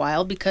after a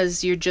while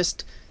because you're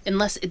just,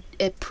 unless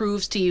it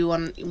proves to you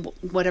on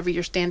whatever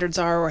your standards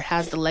are or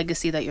has the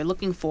legacy that you're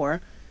looking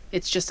for,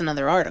 it's just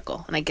another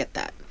article, and I get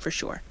that for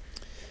sure.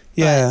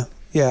 Yeah.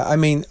 Yeah. I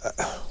mean,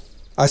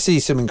 I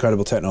see some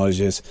incredible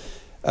technologies.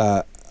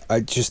 I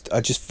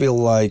just feel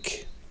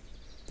like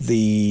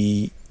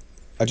there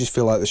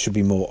should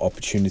be more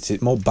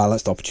opportunities, more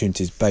balanced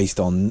opportunities based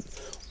on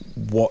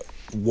what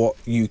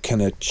you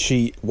can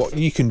achieve, what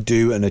you can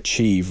do and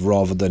achieve,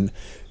 rather than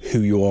who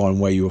you are and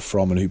where you are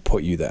from and who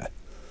put you there.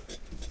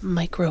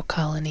 Micro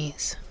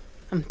colonies.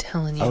 I'm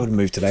telling you. I would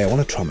move today. I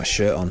want to try my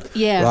shirt on.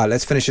 Yeah. Right,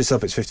 let's finish this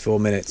up. It's 54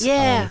 minutes.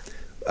 Yeah.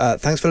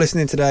 Thanks for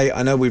listening today.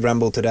 I know we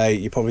rambled today.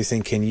 You're probably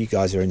thinking you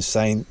guys are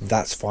insane.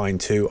 That's fine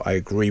too. I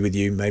agree with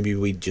you. Maybe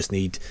we just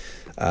need,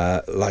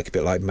 a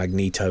bit like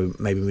Magneto,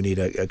 maybe we need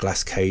a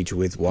glass cage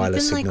with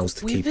wireless signals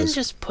to keep us. We've been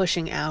just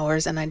pushing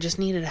hours, and I just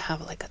needed to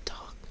have a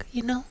talk,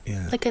 Yeah.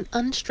 Like an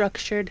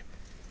unstructured,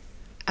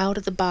 out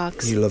of the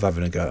box. You love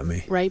having a go at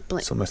me. Right.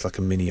 It's almost like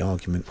a mini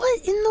argument.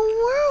 What in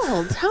the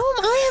world? How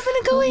am I having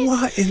a go at?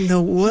 What in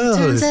the world?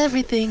 Turns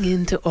everything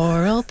into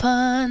oral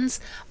puns.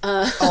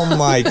 Oh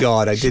my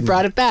god, I didn't.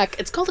 Brought it back.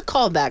 It's called a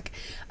callback.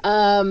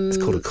 It's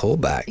called a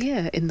callback.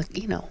 Yeah, in the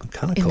kind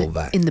of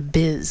callback. In the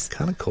biz.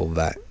 Kind of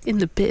callback. In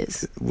the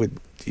biz. You're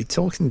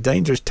talking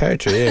dangerous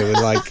territory here with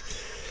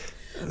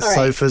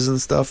sofas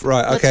and stuff.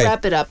 Right, okay. Let's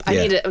wrap it up. I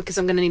need it because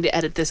I'm going to need to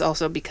edit this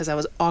also because I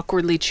was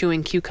awkwardly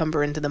chewing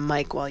cucumber into the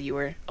mic while you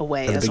were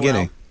away at the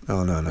beginning.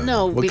 Oh, no.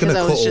 No, We're because going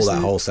to I cut was all just that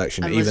whole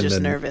section, I was even just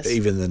the nervous.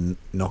 even the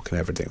knocking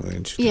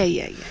everything.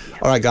 Yeah.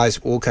 All right, guys,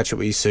 we'll catch up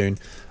with you soon.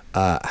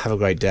 Have a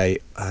great day.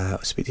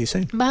 I'll speak to you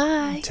soon.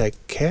 Bye. Take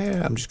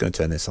care. I'm just going to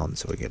turn this on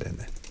so we get in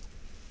there.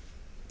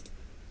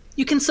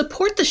 You can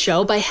support the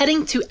show by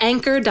heading to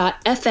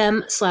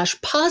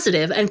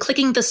anchor.fm/positive and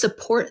clicking the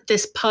Support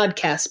This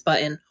Podcast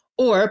button,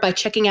 or by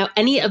checking out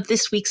any of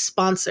this week's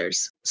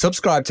sponsors.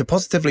 Subscribe to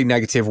Positively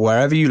Negative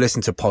wherever you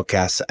listen to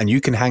podcasts, and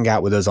you can hang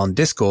out with us on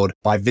Discord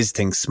by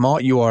visiting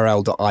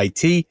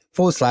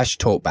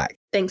smarturl.it/talkback.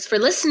 Thanks for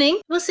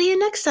listening. We'll see you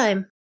next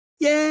time.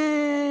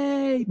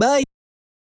 Yay! Bye!